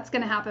about what's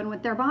going to happen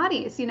with their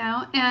bodies, you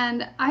know.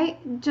 And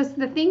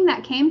the thing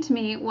that came to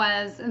me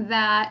was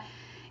that,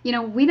 you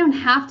know, we don't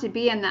have to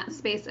be in that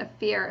space of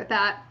fear,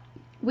 that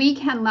we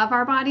can love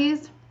our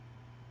bodies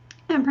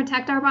and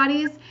protect our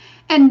bodies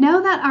and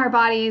know that our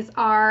bodies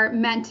are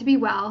meant to be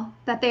well,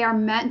 that they are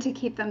meant to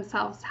keep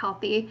themselves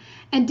healthy.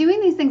 And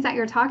doing these things that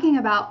you're talking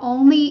about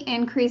only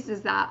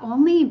increases that,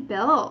 only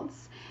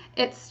builds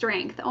its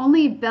strength,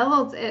 only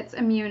builds its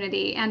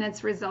immunity and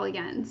its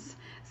resilience.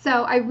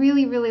 So I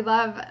really, really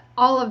love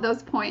all of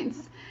those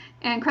points.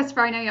 And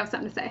Christopher, I know you have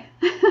something to say.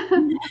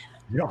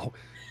 No.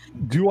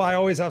 Do I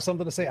always have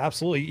something to say?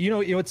 Absolutely. You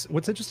know,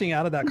 what's interesting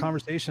out of that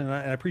conversation, and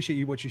I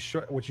appreciate what you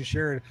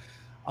shared,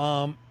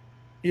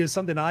 is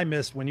something I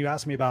missed when you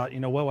asked me about, you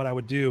know, what I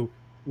would do.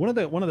 One of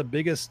the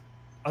biggest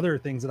other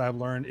things that I've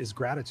learned is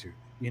gratitude.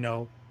 You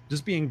know,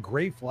 just being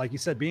grateful, like you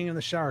said, being in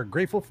the shower,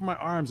 grateful for my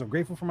arms, I'm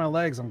grateful for my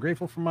legs, I'm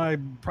grateful for my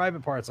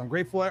private parts, I'm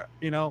grateful,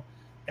 you know,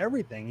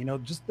 everything, you know,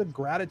 just the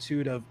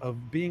gratitude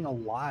of being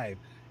alive.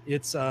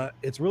 It's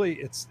really,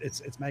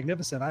 it's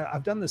magnificent.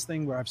 I've done this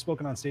thing where I've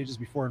spoken on stages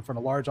before in front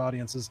of large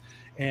audiences,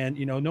 and,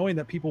 you know, knowing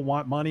that people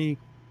want money,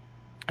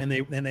 and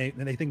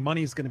they think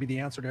money is going to be the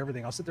answer to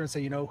everything. I'll sit there and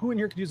say, you know, who in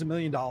here could use $1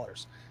 million?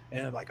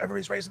 And like,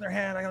 everybody's raising their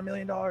hand. I got $1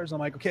 million. I'm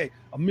like, okay,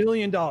 $1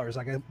 million.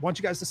 Like, I want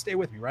you guys to stay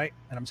with me, right?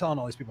 And I'm telling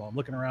all these people, I'm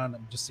looking around,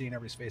 I'm just seeing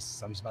everybody's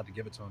faces. I'm just about to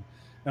give it to them.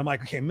 And I'm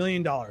like, okay, $1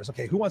 million.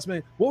 Okay, who wants $1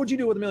 million? What would you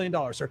do with $1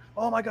 million, sir?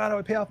 Oh my God, I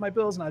would pay off my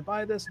bills and I'd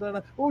buy this. Blah,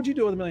 blah. What would you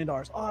do with $1 million?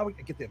 Oh, I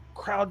would get the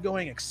crowd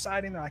going,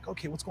 exciting. They're like,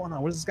 okay, what's going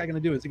on? What is this guy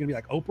going to do? Is he going to be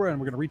like Oprah and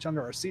we're going to reach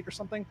under our seat or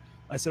something?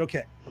 I said,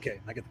 okay. And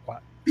I get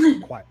the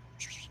quiet.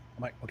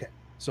 I'm like, okay,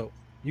 so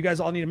you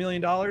guys all need $1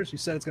 million. You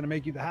said it's going to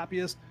make you the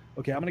happiest.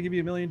 Okay, I'm going to give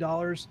you $1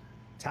 million,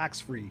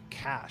 tax-free,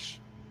 cash.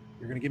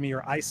 You're going to give me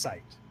your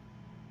eyesight.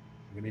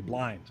 You're going to be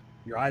blind.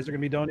 Your eyes are going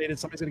to be donated.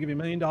 Somebody's going to give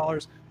you $1 million.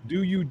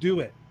 Do you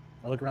do it?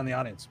 I look around the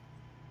audience.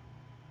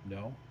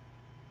 No.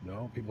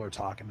 People are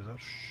talking.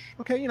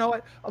 Okay, you know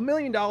what? $1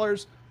 million.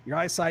 Your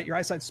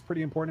eyesight's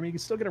pretty important to me. You can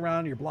still get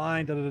around. You're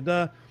blind.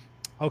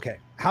 Okay.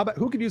 How about,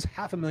 who could use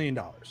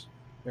 $500,000?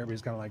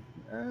 Everybody's kind of like,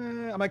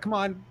 I'm like, come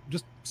on,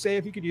 just say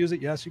if you could use it.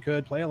 Yes, you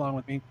could. Play along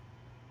with me.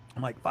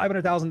 I'm like,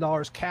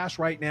 $500,000 cash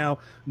right now,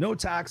 no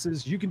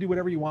taxes. You can do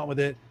whatever you want with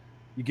it.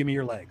 You give me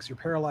your legs. You're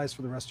paralyzed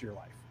for the rest of your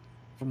life.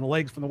 From the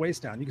legs, from the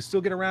waist down. You can still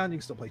get around. You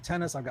can still play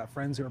tennis. I've got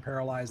friends who are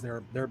paralyzed.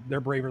 They're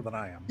braver than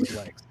I am with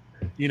legs.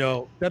 You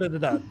know,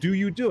 Do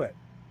you do it?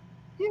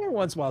 Yeah,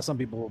 once in a while, some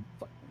people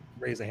will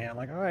raise a hand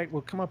like, all right,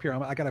 well, come up here.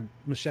 I got a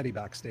machete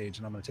backstage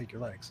and I'm going to take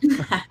your legs.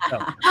 No,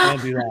 I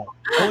don't do that.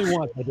 Only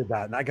once I did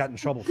that and I got in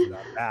trouble for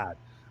that. Bad.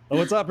 Oh,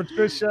 what's up,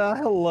 Patricia?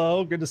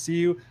 Hello. Good to see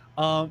you.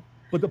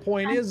 But the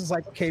point is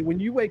like, okay, when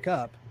you wake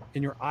up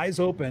and your eyes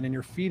open and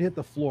your feet hit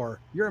the floor,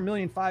 you're $1.5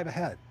 million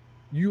ahead.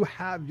 You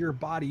have your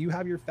body, you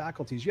have your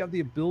faculties, you have the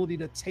ability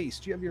to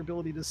taste, you have your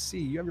ability to see,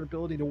 you have your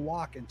ability to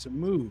walk and to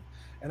move.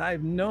 And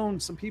I've known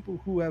some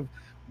people who have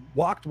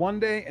walked one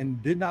day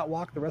and did not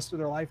walk the rest of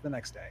their life the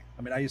next day.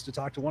 I mean, I used to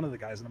talk to one of the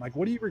guys and I'm like,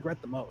 what do you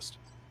regret the most?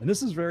 And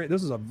this is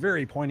a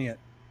very poignant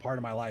part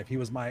of my life. He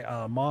was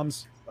my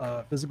mom's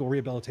physical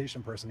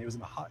rehabilitation person. He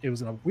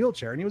was in a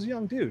wheelchair and he was a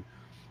young dude.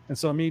 And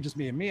so me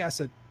and me, I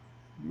said,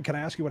 can I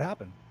ask you what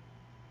happened?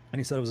 And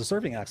he said, it was a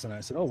surfing accident.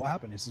 I said, oh, what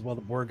happened? He says, well,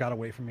 the board got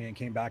away from me and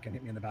came back and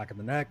hit me in the back of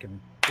the neck, and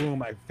boom,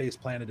 my face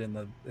planted in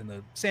the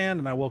sand,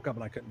 and I woke up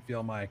and I couldn't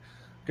feel my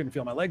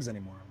legs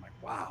anymore. I'm like,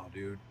 wow,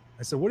 dude.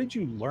 I said, what did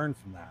you learn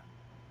from that?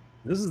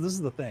 This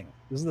is the thing.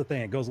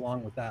 It goes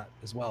along with that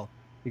as well.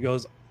 He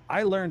goes,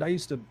 I learned I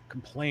used to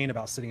complain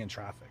about sitting in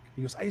traffic.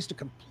 He goes, I used to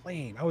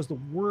complain. I was the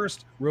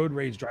worst road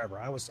rage driver.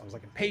 I was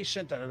like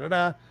impatient,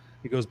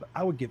 He goes, but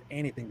I would give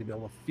anything to be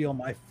able to feel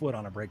my foot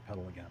on a brake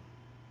pedal again.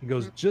 He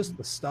goes, just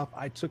the stuff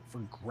I took for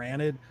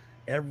granted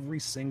every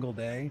single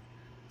day.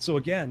 So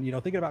again, you know,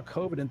 thinking about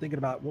COVID and thinking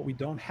about what we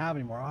don't have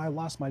anymore. Oh, I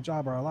lost my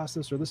job, or I lost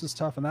this, or this is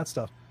tough and that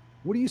stuff.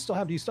 What do you still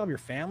have? Do you still have your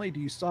family? Do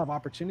you still have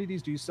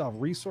opportunities? Do you still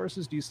have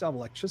resources? Do you still have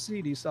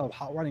electricity? Do you still have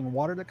hot running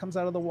water that comes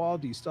out of the wall?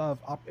 Do you still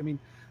have,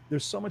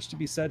 there's so much to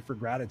be said for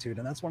gratitude.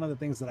 And that's one of the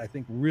things that I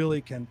think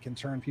really can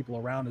turn people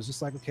around, is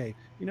just like, okay,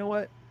 you know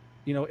what?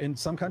 You know, in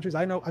some countries,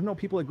 I know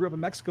people that grew up in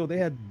Mexico, they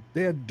had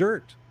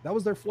dirt. That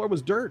was their floor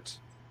was dirt.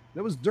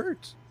 That was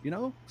dirt, you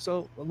know?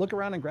 So look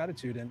around in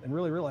gratitude and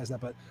really realize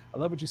that. But I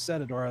love what you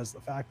said, Adora, is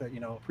the fact that, you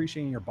know,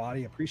 appreciating your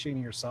body,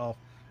 appreciating yourself,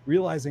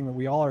 realizing that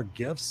we all are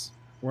gifts.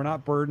 We're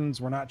not burdens.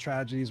 We're not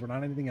tragedies. We're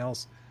not anything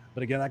else.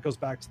 But again, that goes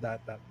back to that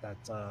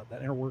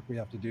inner work we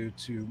have to do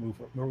to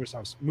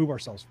move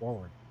ourselves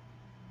forward.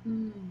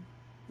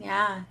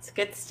 Yeah, it's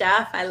good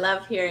stuff. I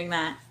love hearing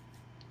that.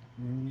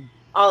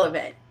 All of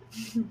it.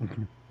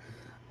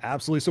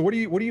 Absolutely. So what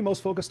are you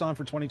most focused on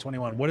for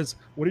 2021? What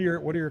are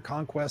your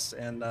conquests,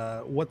 and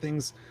what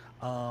things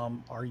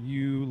are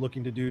you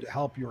looking to do to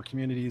help your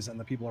communities and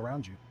the people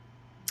around you?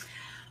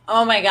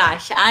 Oh my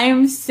gosh,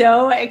 I'm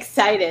so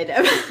excited.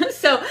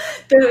 So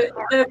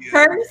the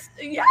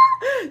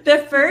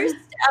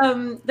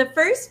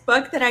first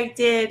book that I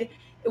did,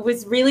 it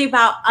was really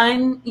about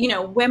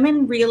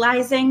women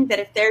realizing that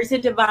if there's a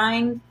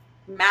divine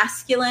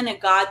masculine, a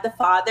God the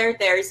Father,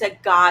 there's a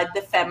God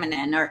the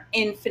feminine, or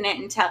infinite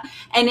intelligence.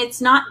 And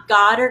it's not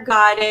God or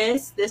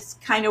goddess, this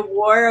kind of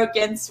war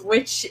against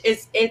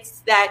it's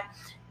that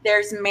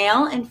there's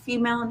male and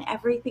female and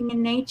everything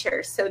in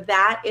nature. So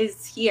that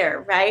is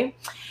here, right?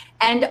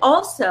 And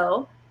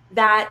also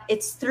that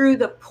it's through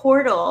the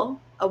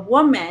portal. A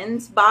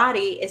woman's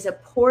body is a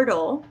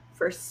portal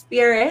for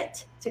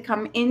spirit to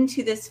come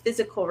into this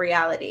physical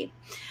reality.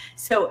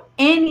 So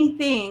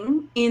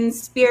anything in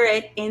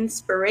spirit,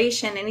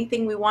 inspiration,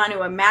 anything we want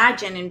to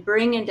imagine and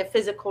bring into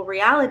physical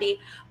reality,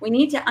 we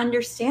need to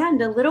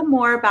understand a little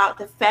more about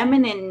the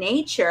feminine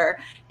nature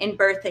in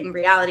birthing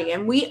reality.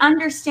 And we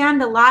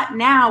understand a lot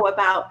now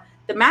about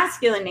the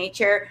masculine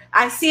nature.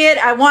 I see it,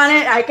 I want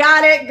it, I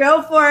got it,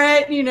 go for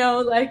it,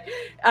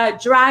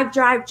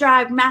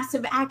 drive,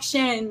 massive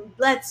action,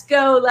 let's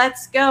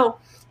go.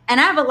 And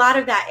I have a lot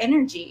of that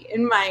energy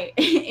in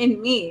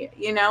me,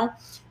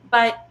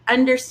 but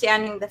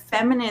understanding the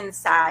feminine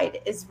side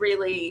is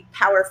really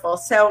powerful.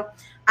 So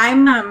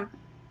I'm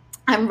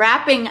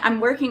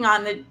working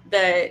on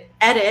the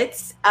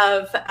edits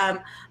of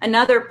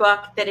another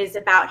book that is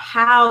about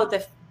how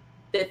the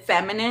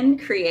feminine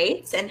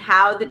creates and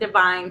how the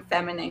divine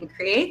feminine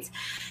creates.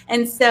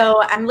 And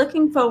so I'm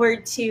looking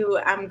forward to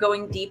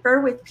going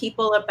deeper with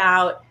people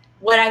about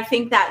what I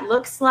think that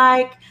looks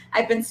like.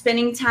 I've been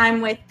spending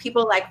time with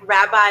people like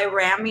Rabbi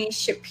Rami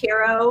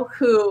Shapiro,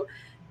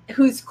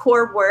 whose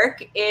core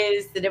work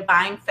is the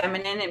divine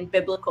feminine and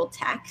biblical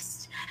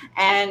text,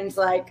 and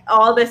like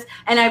all this.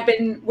 And I've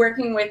been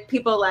working with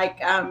people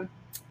like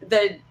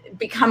the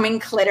Becoming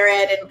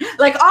Clitorate, and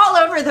like all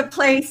over the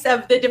place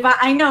of the divine.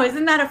 I know,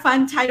 isn't that a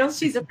fun title?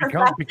 She's a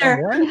professor.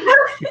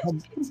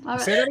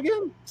 Say that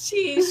again.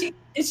 She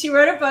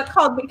wrote a book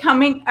called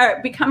Becoming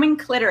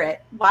Clitorate: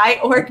 Why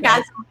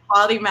Orgasm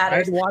Quality Matters. I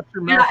had to watch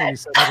your mouth when you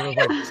said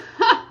that.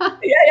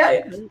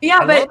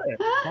 Yeah. But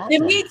to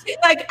me,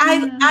 like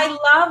I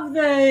love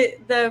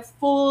the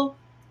full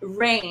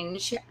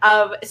range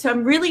of. So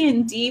I'm really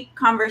in deep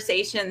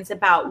conversations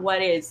about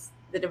what is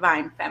the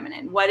divine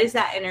feminine. What does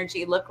that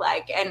energy look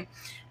like? And,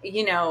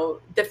 you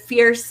know, the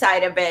fierce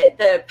side of it,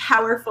 the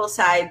powerful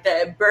side,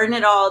 the burn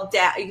it all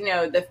down, you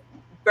know, the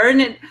burn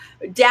it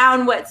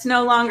down what's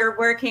no longer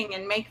working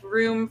and make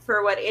room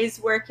for what is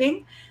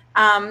working,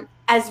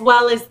 as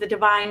well as the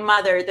divine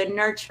mother, the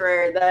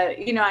nurturer,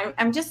 you know,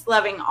 I'm just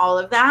loving all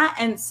of that.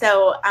 And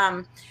so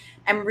I'm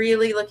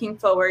really looking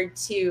forward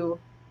to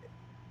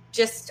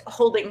just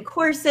holding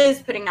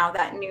courses, putting out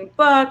that new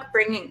book,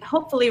 bringing,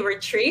 hopefully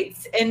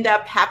retreats end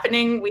up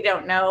happening. We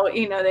don't know,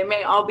 you know, they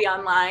may all be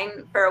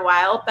online for a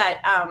while,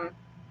 but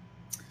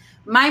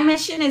my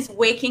mission is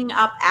waking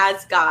up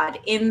as God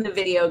in the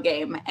video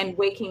game and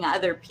waking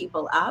other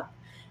people up.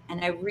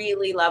 And I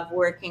really love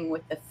working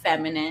with the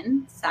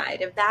feminine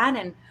side of that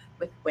and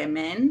with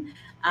women,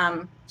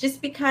 just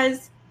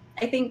because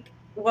I think,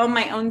 well,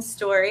 my own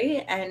story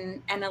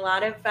and a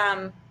lot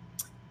of,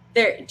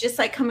 they're just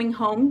like coming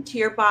home to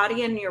your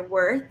body and your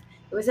worth.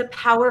 It was a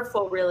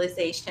powerful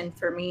realization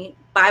for me.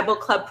 Bible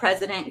club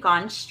president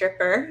gone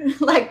stripper,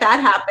 like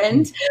that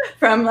happened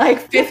from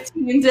like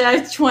 15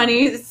 to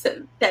 20.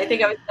 So I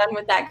think I was done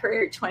with that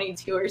career at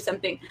 22 or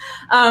something.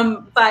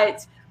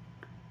 But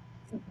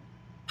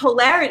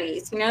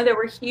polarities, you know, there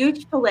were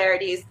huge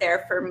polarities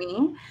there for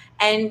me,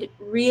 and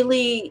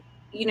really,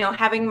 you know,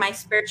 having my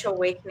spiritual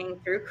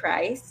awakening through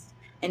Christ.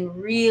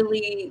 And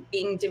really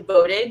being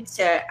devoted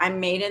to, I'm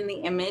made in the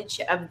image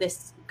of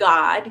this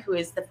God who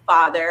is the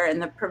Father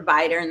and the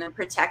provider and the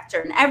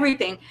protector and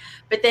everything.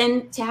 But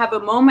then to have a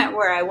moment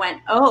where I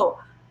went,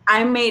 oh,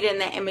 I'm made in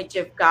the image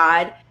of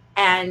God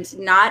and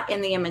not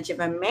in the image of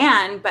a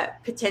man,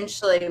 but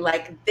potentially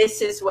like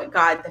this is what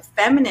God, the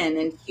feminine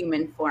in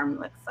human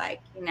form, looks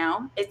like. You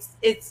know,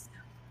 it's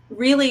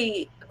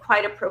really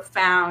quite a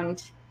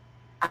profound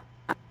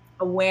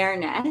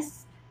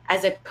awareness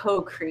as a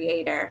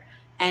co-creator.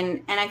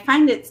 And I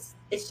find it's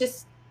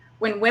just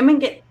when women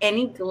get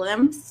any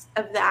glimpse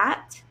of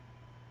that,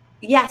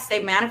 yes,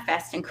 they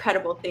manifest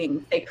incredible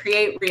things. They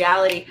create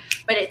reality,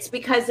 but it's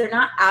because they're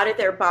not out of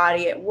their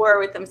body at war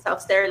with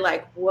themselves. They're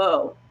like,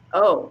 whoa,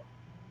 oh,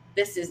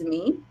 this is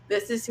me.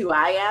 This is who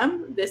I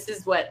am. This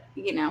is what,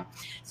 you know.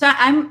 So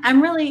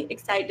I'm really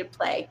excited to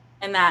play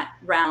in that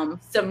realm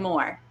some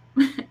more.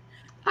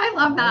 I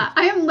love that.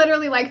 I am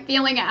literally like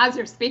feeling it as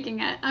you're speaking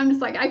it. I'm just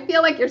like, I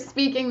feel like you're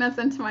speaking this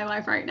into my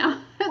life right now.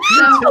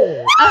 It's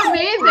so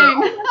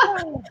amazing.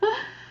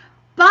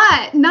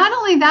 But not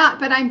only that,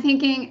 but I'm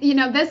thinking, you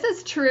know, this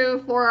is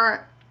true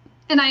for,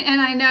 and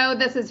I know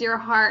this is your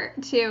heart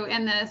too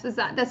in this, is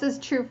that this is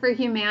true for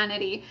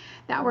humanity,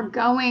 that we're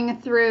going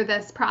through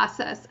this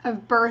process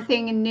of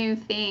birthing new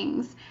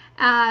things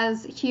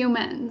as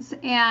humans.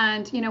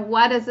 And, you know,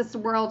 what is this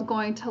world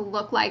going to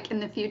look like in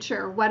the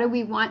future? What do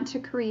we want to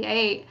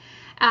create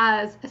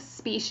as a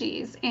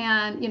species?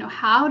 And, you know,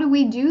 how do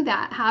we do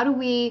that? How do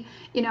we,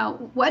 you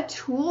know, what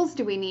tools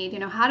do we need? You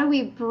know, how do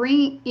we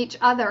bring each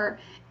other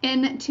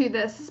into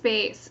this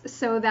space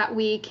so that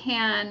we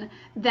can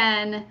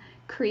then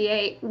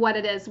create what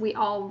it is we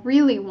all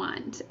really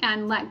want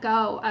and let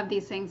go of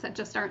these things that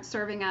just aren't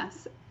serving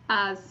us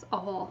as a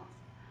whole?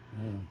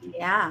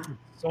 Yeah.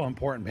 So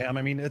important, Pam.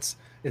 I mean, it's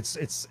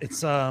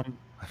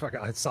I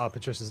forgot, I saw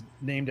Patricia's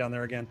name down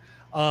there again.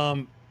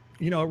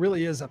 You know, it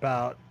really is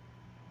about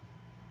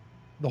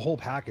the whole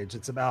package.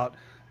 It's about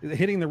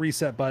hitting the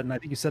reset button. I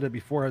think you said it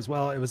before as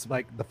well. It was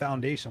like the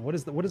foundation. What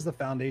is the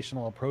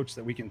foundational approach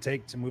that we can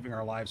take to moving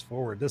our lives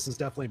forward? This has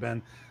definitely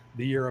been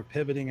the year of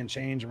pivoting and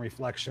change and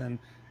reflection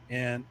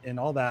and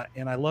all that.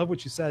 And I love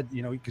what you said,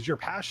 you know, because your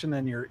passion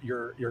and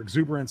your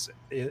exuberance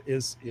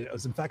is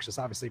infectious.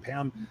 Obviously,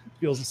 Pam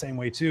feels the same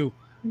way too.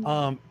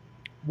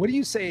 what do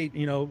you say,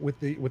 you know, with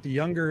the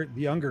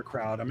younger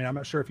crowd? I mean, I'm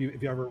not sure if you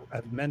ever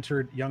have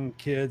mentored young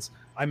kids.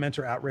 I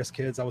mentor at-risk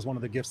kids. That was one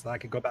of the gifts that I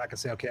could go back and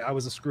say, okay, I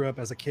was a screw up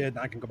as a kid, and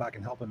I can go back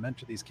and help and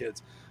mentor these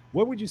kids.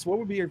 What would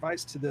be your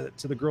advice to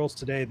the girls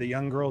today, the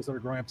young girls that are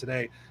growing up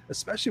today,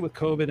 especially with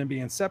COVID and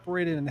being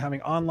separated and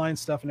having online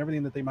stuff and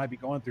everything that they might be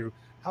going through?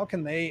 How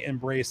can they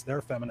embrace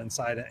their feminine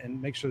side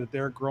and make sure that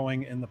they're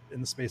growing in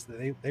the space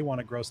that they want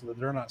to grow, so that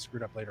they're not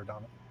screwed up later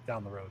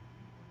down the road?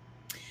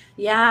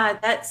 Yeah,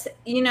 that's,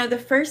 you know,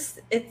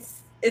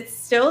 it's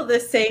still the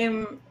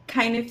same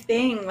kind of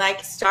thing.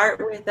 Like, start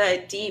with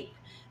a deep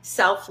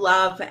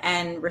self-love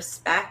and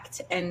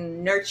respect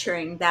and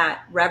nurturing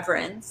that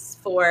reverence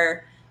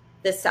for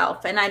the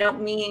self. And I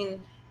don't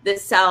mean the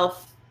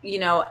self, you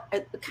know,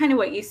 kind of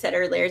what you said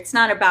earlier. It's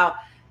not about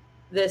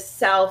the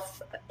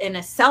self in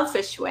a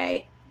selfish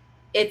way.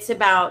 It's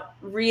about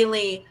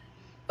really,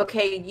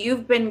 okay,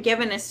 you've been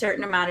given a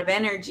certain amount of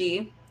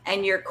energy,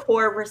 and your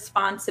core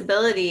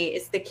responsibility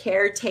is the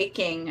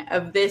caretaking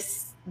of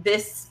this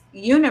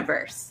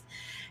universe.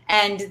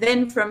 And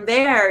then from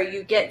there,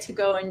 you get to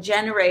go and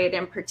generate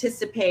and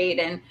participate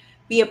and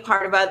be a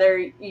part of other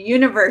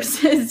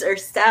universes or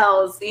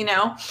cells, you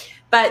know.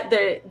 But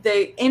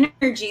the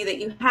energy that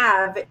you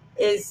have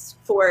is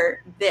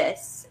for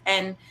this.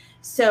 And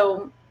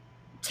so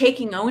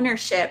taking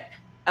ownership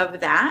of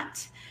that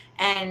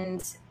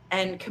and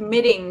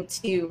committing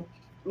to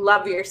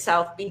love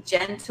yourself, be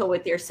gentle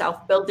with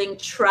yourself, building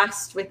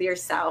trust with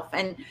yourself.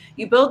 And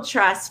you build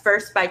trust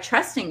first by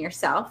trusting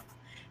yourself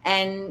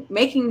and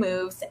making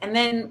moves. And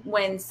then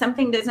when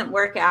something doesn't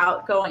work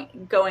out,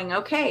 going,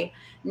 okay,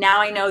 now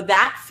I know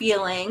that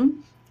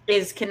feeling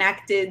is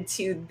connected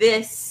to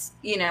this,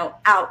 you know,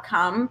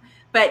 outcome,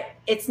 but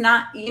it's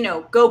not, you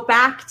know, go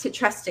back to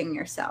trusting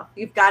yourself.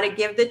 You've got to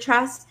give the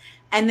trust,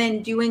 and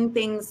then doing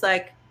things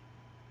like,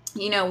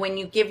 you know, when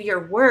you give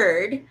your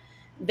word,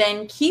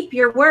 then keep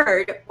your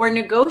word or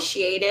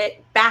negotiate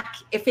it back,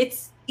 if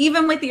it's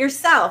even with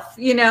yourself,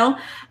 you know,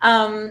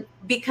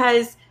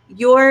 because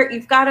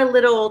you've got a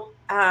little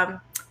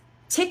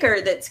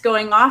ticker that's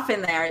going off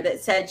in there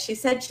that she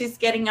said she's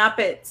getting up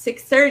at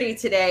 6:30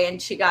 today,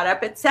 and she got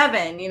up at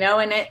 7, you know,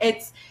 and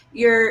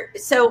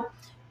so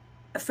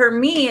for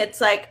me,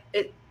 it's like,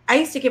 I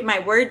used to give my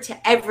word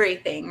to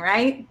everything,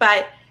 right?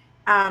 But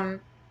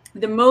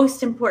the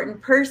most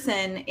important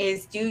person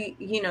is,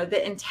 you know,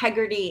 the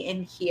integrity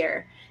in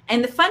here.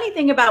 And the funny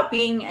thing about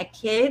being a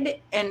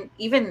kid, and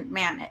even,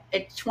 man,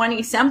 at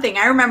 20 something,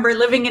 I remember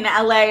living in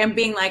LA and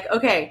being like,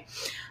 okay,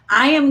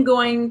 I am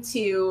going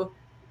to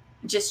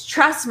just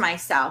trust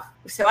myself.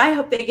 So I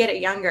hope they get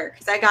it younger,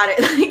 because I got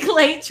it like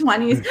late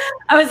 20s.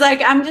 I was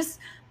like, I'm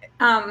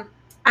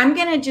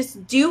going to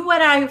just do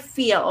what I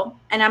feel,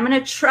 and I'm going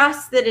to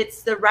trust that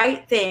it's the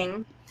right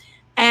thing.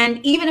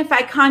 And even if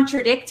I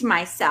contradict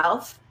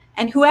myself,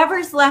 and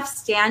whoever's left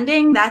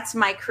standing, that's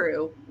my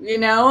crew, you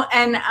know?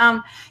 And,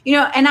 you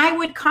know, and I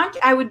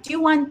would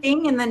do one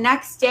thing, and the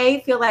next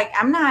day feel like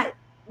I'm not,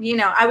 you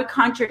know, I would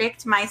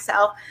contradict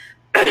myself.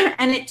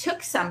 And it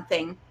took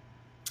something.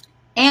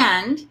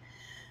 And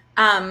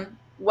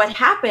what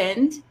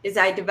happened is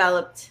I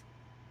developed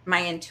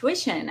my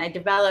intuition. I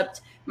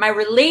developed my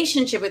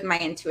relationship with my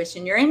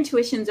intuition. Your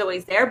intuition's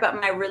always there,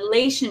 but my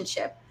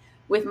relationship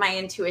with my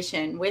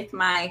intuition, with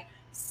my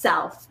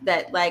self,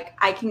 that like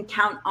I can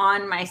count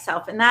on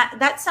myself. And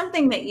that's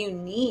something that you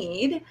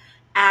need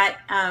at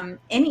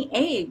any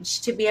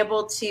age to be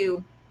able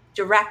to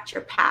direct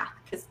your path,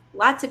 because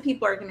lots of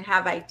people are going to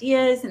have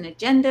ideas and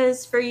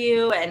agendas for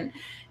you and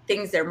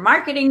things they're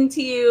marketing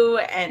to you,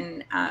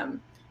 and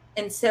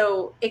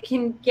so it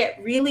can get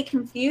really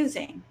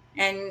confusing,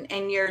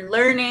 and you're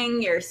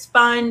learning, you're a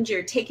sponge,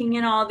 you're taking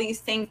in all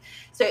these things,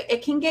 so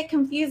it can get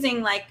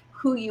confusing, like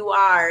who you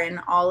are and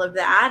all of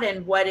that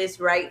and what is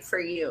right for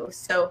you.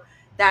 So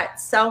that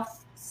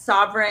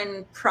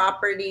sovereign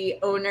property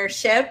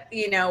ownership,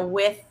 you know,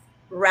 with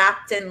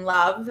wrapped in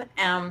love,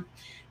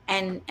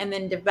 and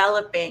then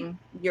developing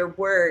your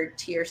word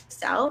to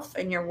yourself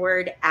and your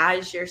word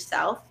as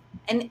yourself.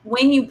 And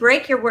when you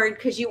break your word,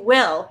 because you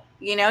will,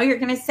 you know, you're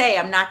going to say,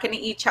 I'm not going to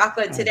eat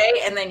chocolate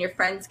today. And then your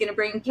friend's going to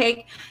bring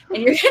cake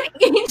and you're going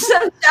to eat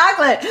some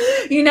chocolate,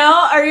 you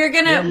know, or you're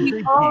going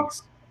to,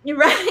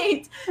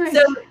 right.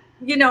 So,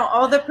 you know,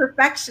 all the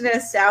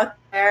perfectionists out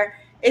there,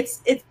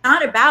 it's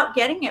not about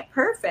getting it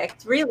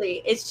perfect,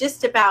 really. It's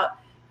just about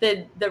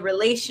the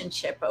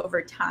relationship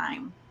over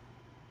time.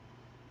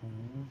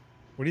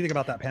 What do you think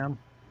about that, Pam?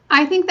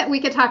 I think that we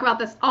could talk about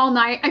this all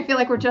night. I feel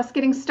like we're just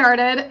getting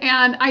started,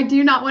 and I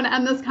do not want to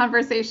end this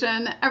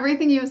conversation.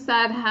 Everything you've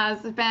said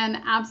has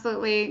been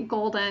absolutely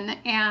golden,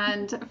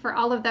 and for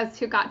all of those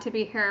who got to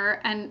be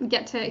here and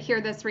get to hear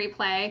this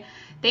replay,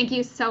 thank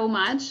you so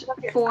much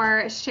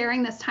for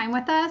sharing this time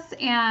with us,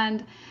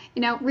 and,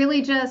 you know,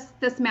 really just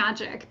this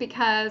magic,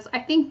 because I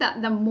think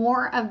that the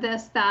more of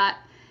this that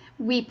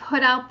we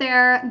put out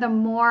there, the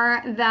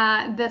more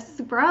that this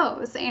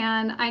grows.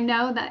 And I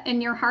know that in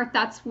your heart,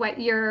 that's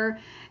what you're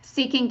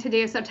seeking to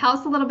do. So tell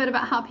us a little bit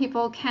about how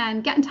people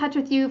can get in touch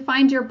with you,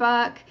 find your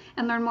book,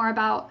 and learn more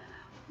about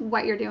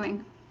what you're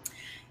doing.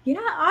 Yeah,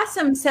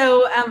 awesome.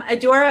 So,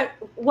 Adora,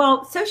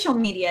 well, social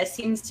media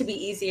seems to be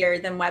easier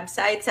than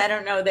websites. I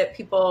don't know that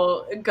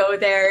people go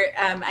there.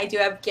 I do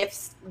have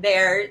gifts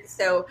there,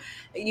 so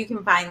you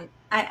can find,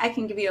 I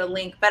can give you a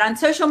link. But on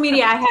social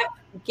media, I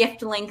have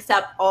gift links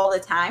up all the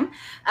time.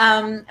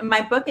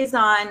 My book is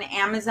on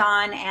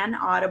Amazon and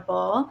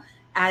Audible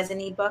as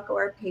an ebook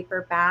or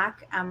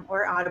paperback,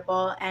 or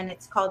Audible, and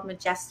it's called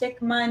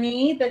Majestic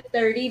Money, the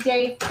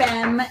 30-Day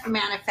Femme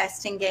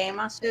Manifesting Game.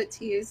 I'll show it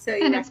to you. So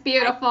and it's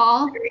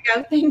beautiful. There we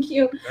go. Thank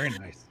you. Very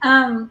nice.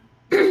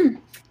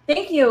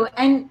 Thank you.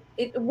 And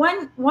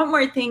one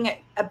more thing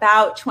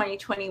about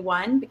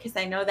 2021, because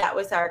I know that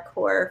was our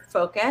core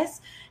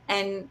focus.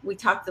 And we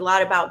talked a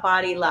lot about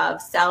body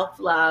love,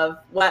 self-love,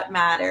 what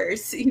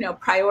matters,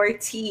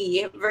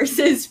 priority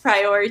versus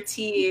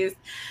priorities.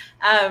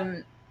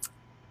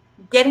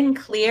 Getting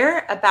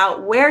clear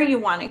about where you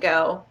want to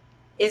go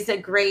is a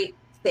great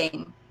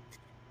thing.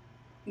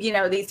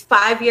 These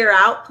 5-year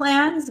out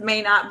plans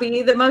may not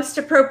be the most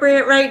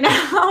appropriate right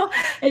now.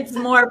 It's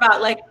more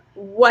about like,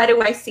 what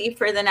do I see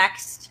for the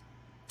next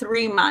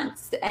 3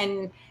 months?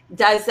 And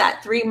does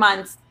that 3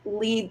 months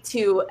lead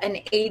to an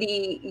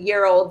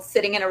 80-year-old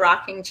sitting in a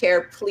rocking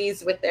chair,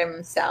 pleased with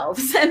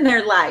themselves and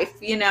their life,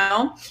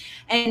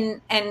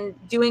 and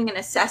doing an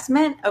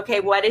assessment.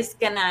 Okay, what is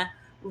gonna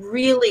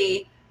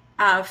really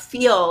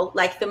feel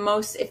like the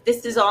most, if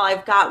this is all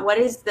I've got, what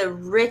is the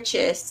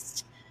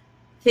richest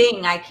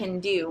thing I can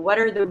do? What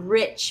are the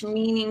rich,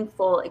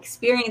 meaningful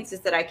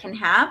experiences that I can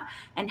have?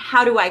 And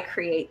how do I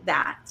create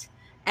that?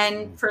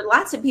 And for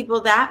lots of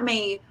people, that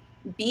may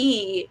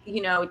be,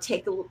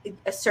 take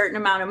a certain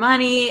amount of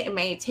money. It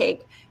may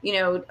take,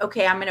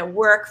 okay, I'm going to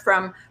work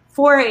from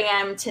 4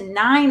 a.m. to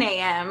 9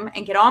 a.m.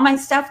 and get all my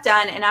stuff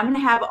done. And I'm going to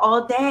have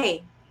all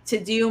day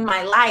to do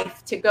my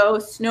life, to go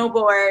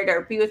snowboard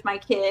or be with my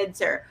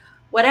kids or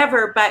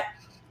whatever. But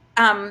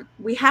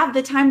we have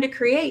the time to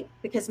create,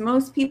 because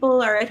most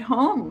people are at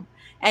home,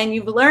 and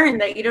you've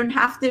learned that you don't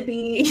have to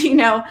be, you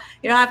don't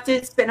have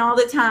to spend all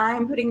the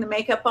time putting the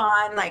makeup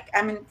on. Like,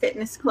 I'm in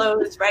fitness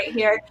clothes right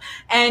here,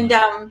 and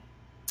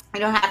you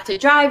don't have to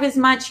drive as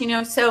much,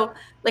 so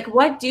like,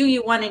 what do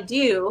you want to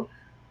do?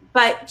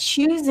 But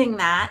choosing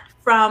that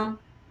from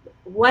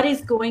what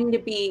is going to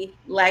be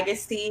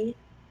legacy,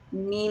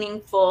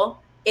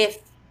 meaningful,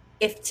 if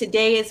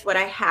today is what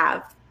I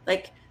have,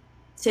 like,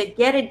 to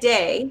get a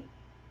day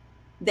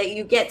that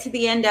you get to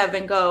the end of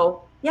and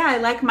go, yeah, I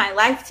like my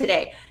life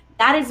today.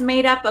 That is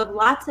made up of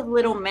lots of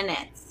little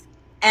minutes,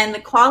 and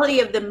the quality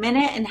of the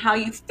minute and how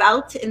you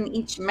felt in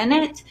each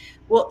minute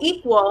will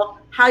equal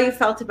how you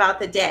felt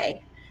about the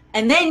day.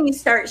 And then you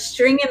start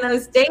stringing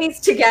those days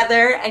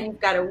together, and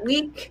you've got a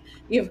week,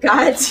 you've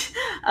got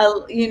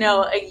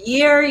a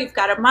year, you've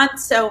got a month.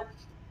 So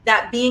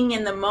that being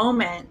in the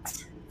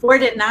moment, 4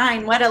 to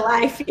 9, what a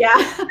life. Yeah.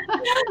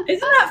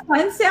 Isn't that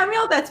fun,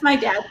 Samuel? That's my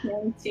dad's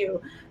name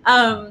too.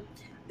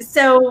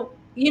 So,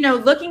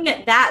 looking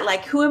at that,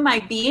 like, who am I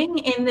being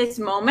in this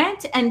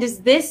moment? And does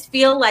this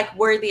feel like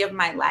worthy of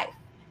my life?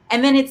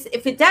 And then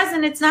if it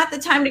doesn't, it's not the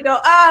time to go,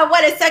 oh,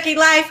 what a sucky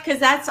life, because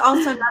that's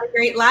also not a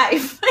great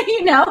life.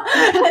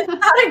 It's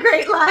not a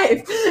great life.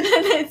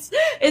 And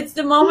it's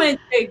the moment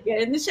to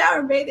get in the shower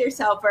and bathe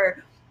yourself,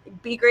 or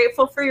be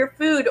grateful for your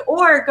food,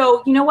 or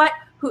go, you know what?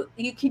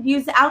 You could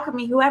use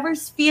alchemy.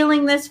 Whoever's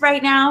feeling this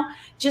right now,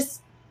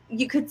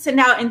 you could send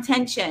out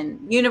intention,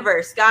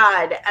 universe,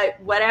 God,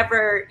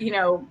 whatever,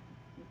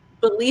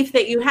 belief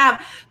that you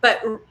have,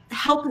 but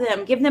help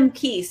them, give them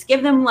peace,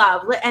 give them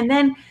love. And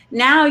then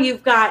now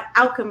you've got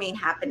alchemy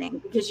happening,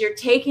 because you're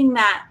taking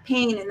that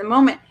pain in the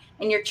moment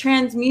and you're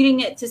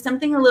transmuting it to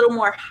something a little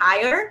more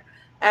higher,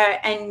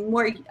 and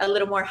a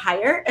little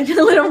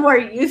more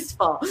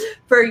useful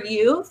for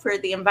you, for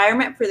the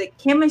environment, for the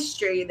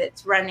chemistry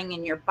that's running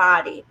in your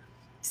body.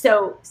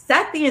 So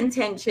set the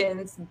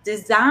intentions,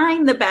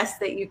 design the best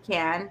that you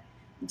can,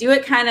 do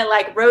it kind of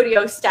like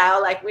rodeo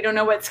style, like we don't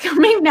know what's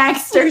coming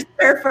next, or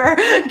surfer,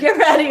 get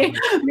ready,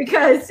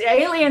 because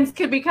aliens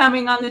could be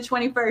coming on the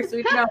 21st.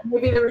 We don't know,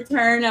 maybe the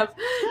return of,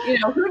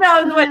 who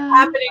knows what's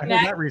happening next.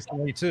 I heard that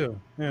recently too.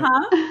 Yeah.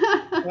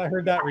 Huh? I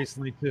heard that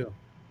recently too.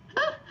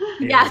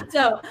 Yeah,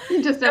 so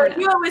You just do don't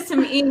know. it with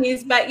some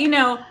ease, but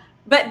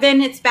but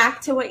then it's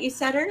back to what you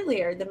said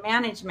earlier, the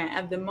management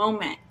of the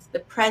moment, the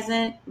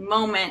present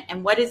moment,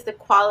 and what is the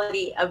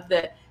quality of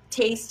the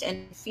taste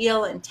and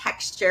feel and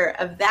texture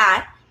of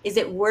that? Is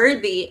it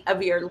worthy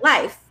of your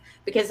life?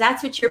 Because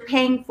that's what you're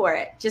paying for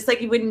it. Just like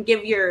you wouldn't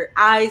give your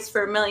eyes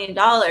for $1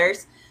 million,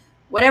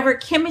 whatever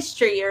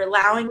chemistry you're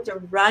allowing to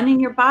run in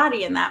your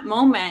body in that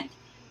moment,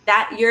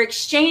 that your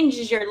exchange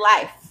is your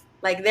life.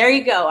 Like, there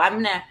you go.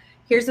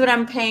 Here's what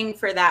I'm paying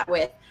for that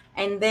with.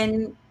 And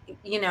then,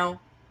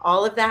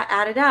 all of that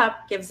added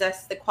up gives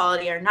us the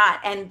quality or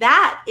not. And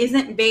that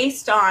isn't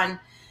based on,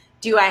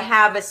 do I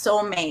have a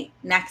soulmate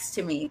next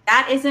to me?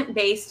 That isn't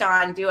based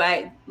on, do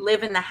I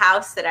live in the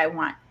house that I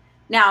want?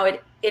 Now,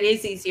 it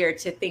is easier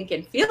to think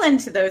and feel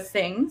into those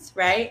things,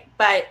 right?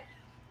 But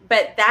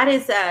that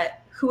is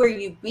who are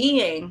you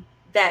being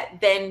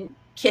that then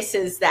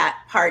kisses that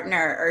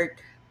partner, or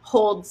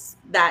holds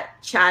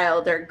that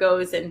child or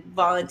goes and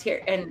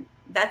volunteer, and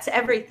that's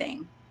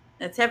everything.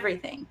 That's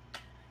everything.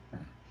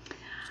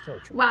 So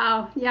true.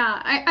 Wow.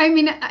 Yeah. I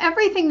mean,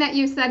 everything that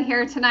you said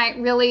here tonight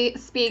really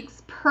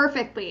speaks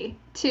perfectly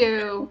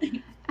to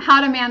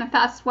how to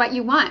manifest what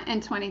you want in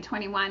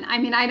 2021. I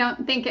mean, I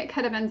don't think it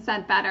could have been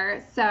said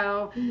better.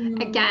 So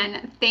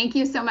again, thank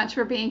you so much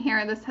for being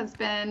here. This has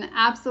been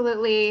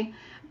absolutely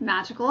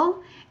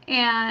magical,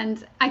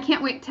 and I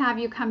can't wait to have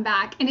you come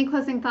back. Any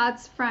closing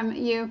thoughts from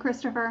you,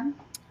 Christopher?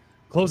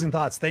 Closing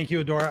thoughts. Thank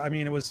you, Adora. I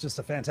mean, it was just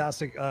a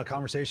fantastic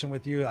conversation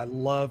with you. I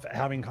love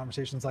having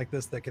conversations like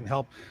this that can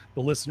help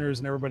the listeners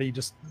and everybody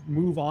just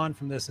move on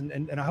from this.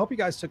 And I hope you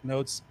guys took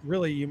notes.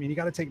 Really, I mean, you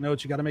got to take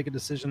notes. You got to make a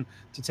decision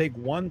to take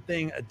one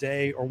thing a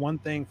day or one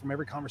thing from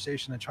every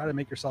conversation and try to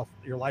make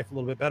your life a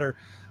little bit better.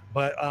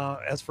 But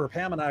as for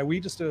Pam and I,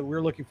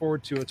 we're looking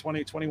forward to a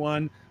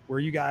 2021 where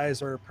you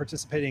guys are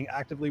participating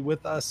actively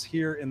with us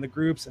here in the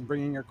groups and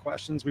bringing your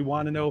questions. We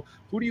want to know,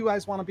 who do you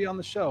guys want to be on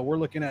the show? We're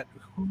looking at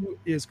who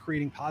is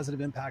creating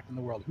positive impact in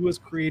the world, who is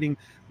creating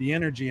the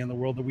energy in the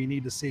world that we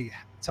need to see.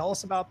 Tell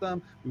us about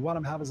them. We want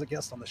them to have as a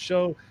guest on the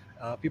show.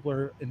 People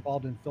are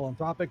involved in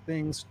philanthropic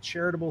things,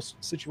 charitable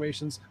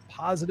situations,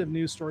 positive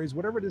news stories,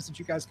 whatever it is that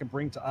you guys can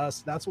bring to us.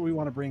 That's what we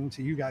want to bring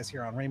to you guys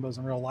here on Rainbows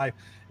in Real Life,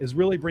 is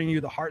really bringing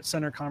you the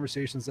heart-centered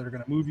conversations that are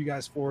going to move you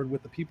guys forward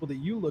with the people that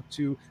you look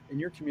to in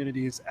your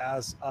communities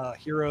as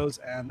heroes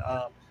and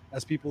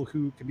as people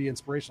who can be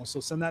inspirational. So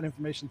send that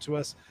information to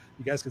us.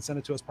 You guys can send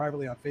it to us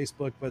privately on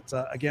Facebook. But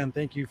again,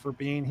 thank you for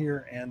being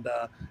here, and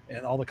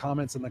all the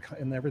comments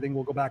and everything.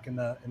 We'll go back and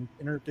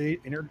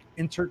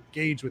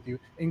engage with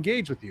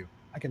you.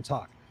 I can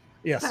talk.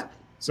 Yes.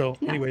 So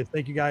anyways,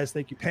 thank you guys.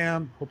 Thank you,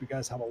 Pam. Hope you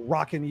guys have a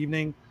rocking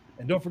evening.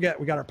 And don't forget,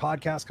 we got our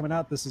podcast coming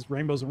out. This is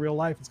Rainbows in Real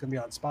Life. It's going to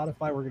be on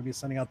Spotify. We're going to be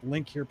sending out the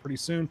link here pretty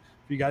soon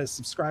for you guys to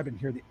subscribe and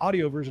hear the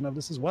audio version of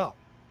this as well.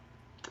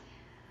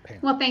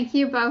 Well, thank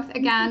you both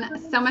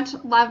again. So much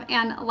love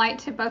and light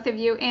to both of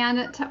you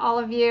and to all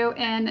of you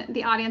in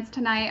the audience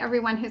tonight.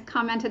 Everyone who's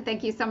commented,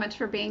 thank you so much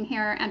for being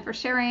here and for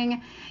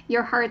sharing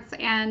your hearts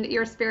and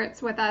your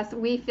spirits with us.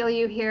 We feel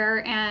you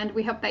here, and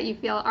we hope that you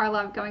feel our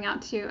love going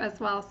out to you as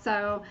well.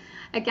 So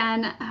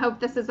again, I hope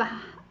this is a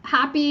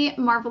happy,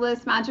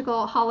 marvelous,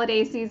 magical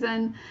holiday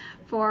season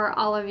for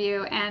all of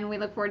you, and we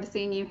look forward to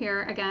seeing you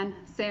here again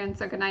soon.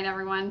 So good night,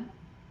 everyone.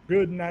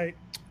 Good night.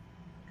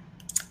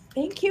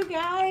 Thank you,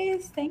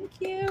 guys. Thank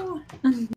you.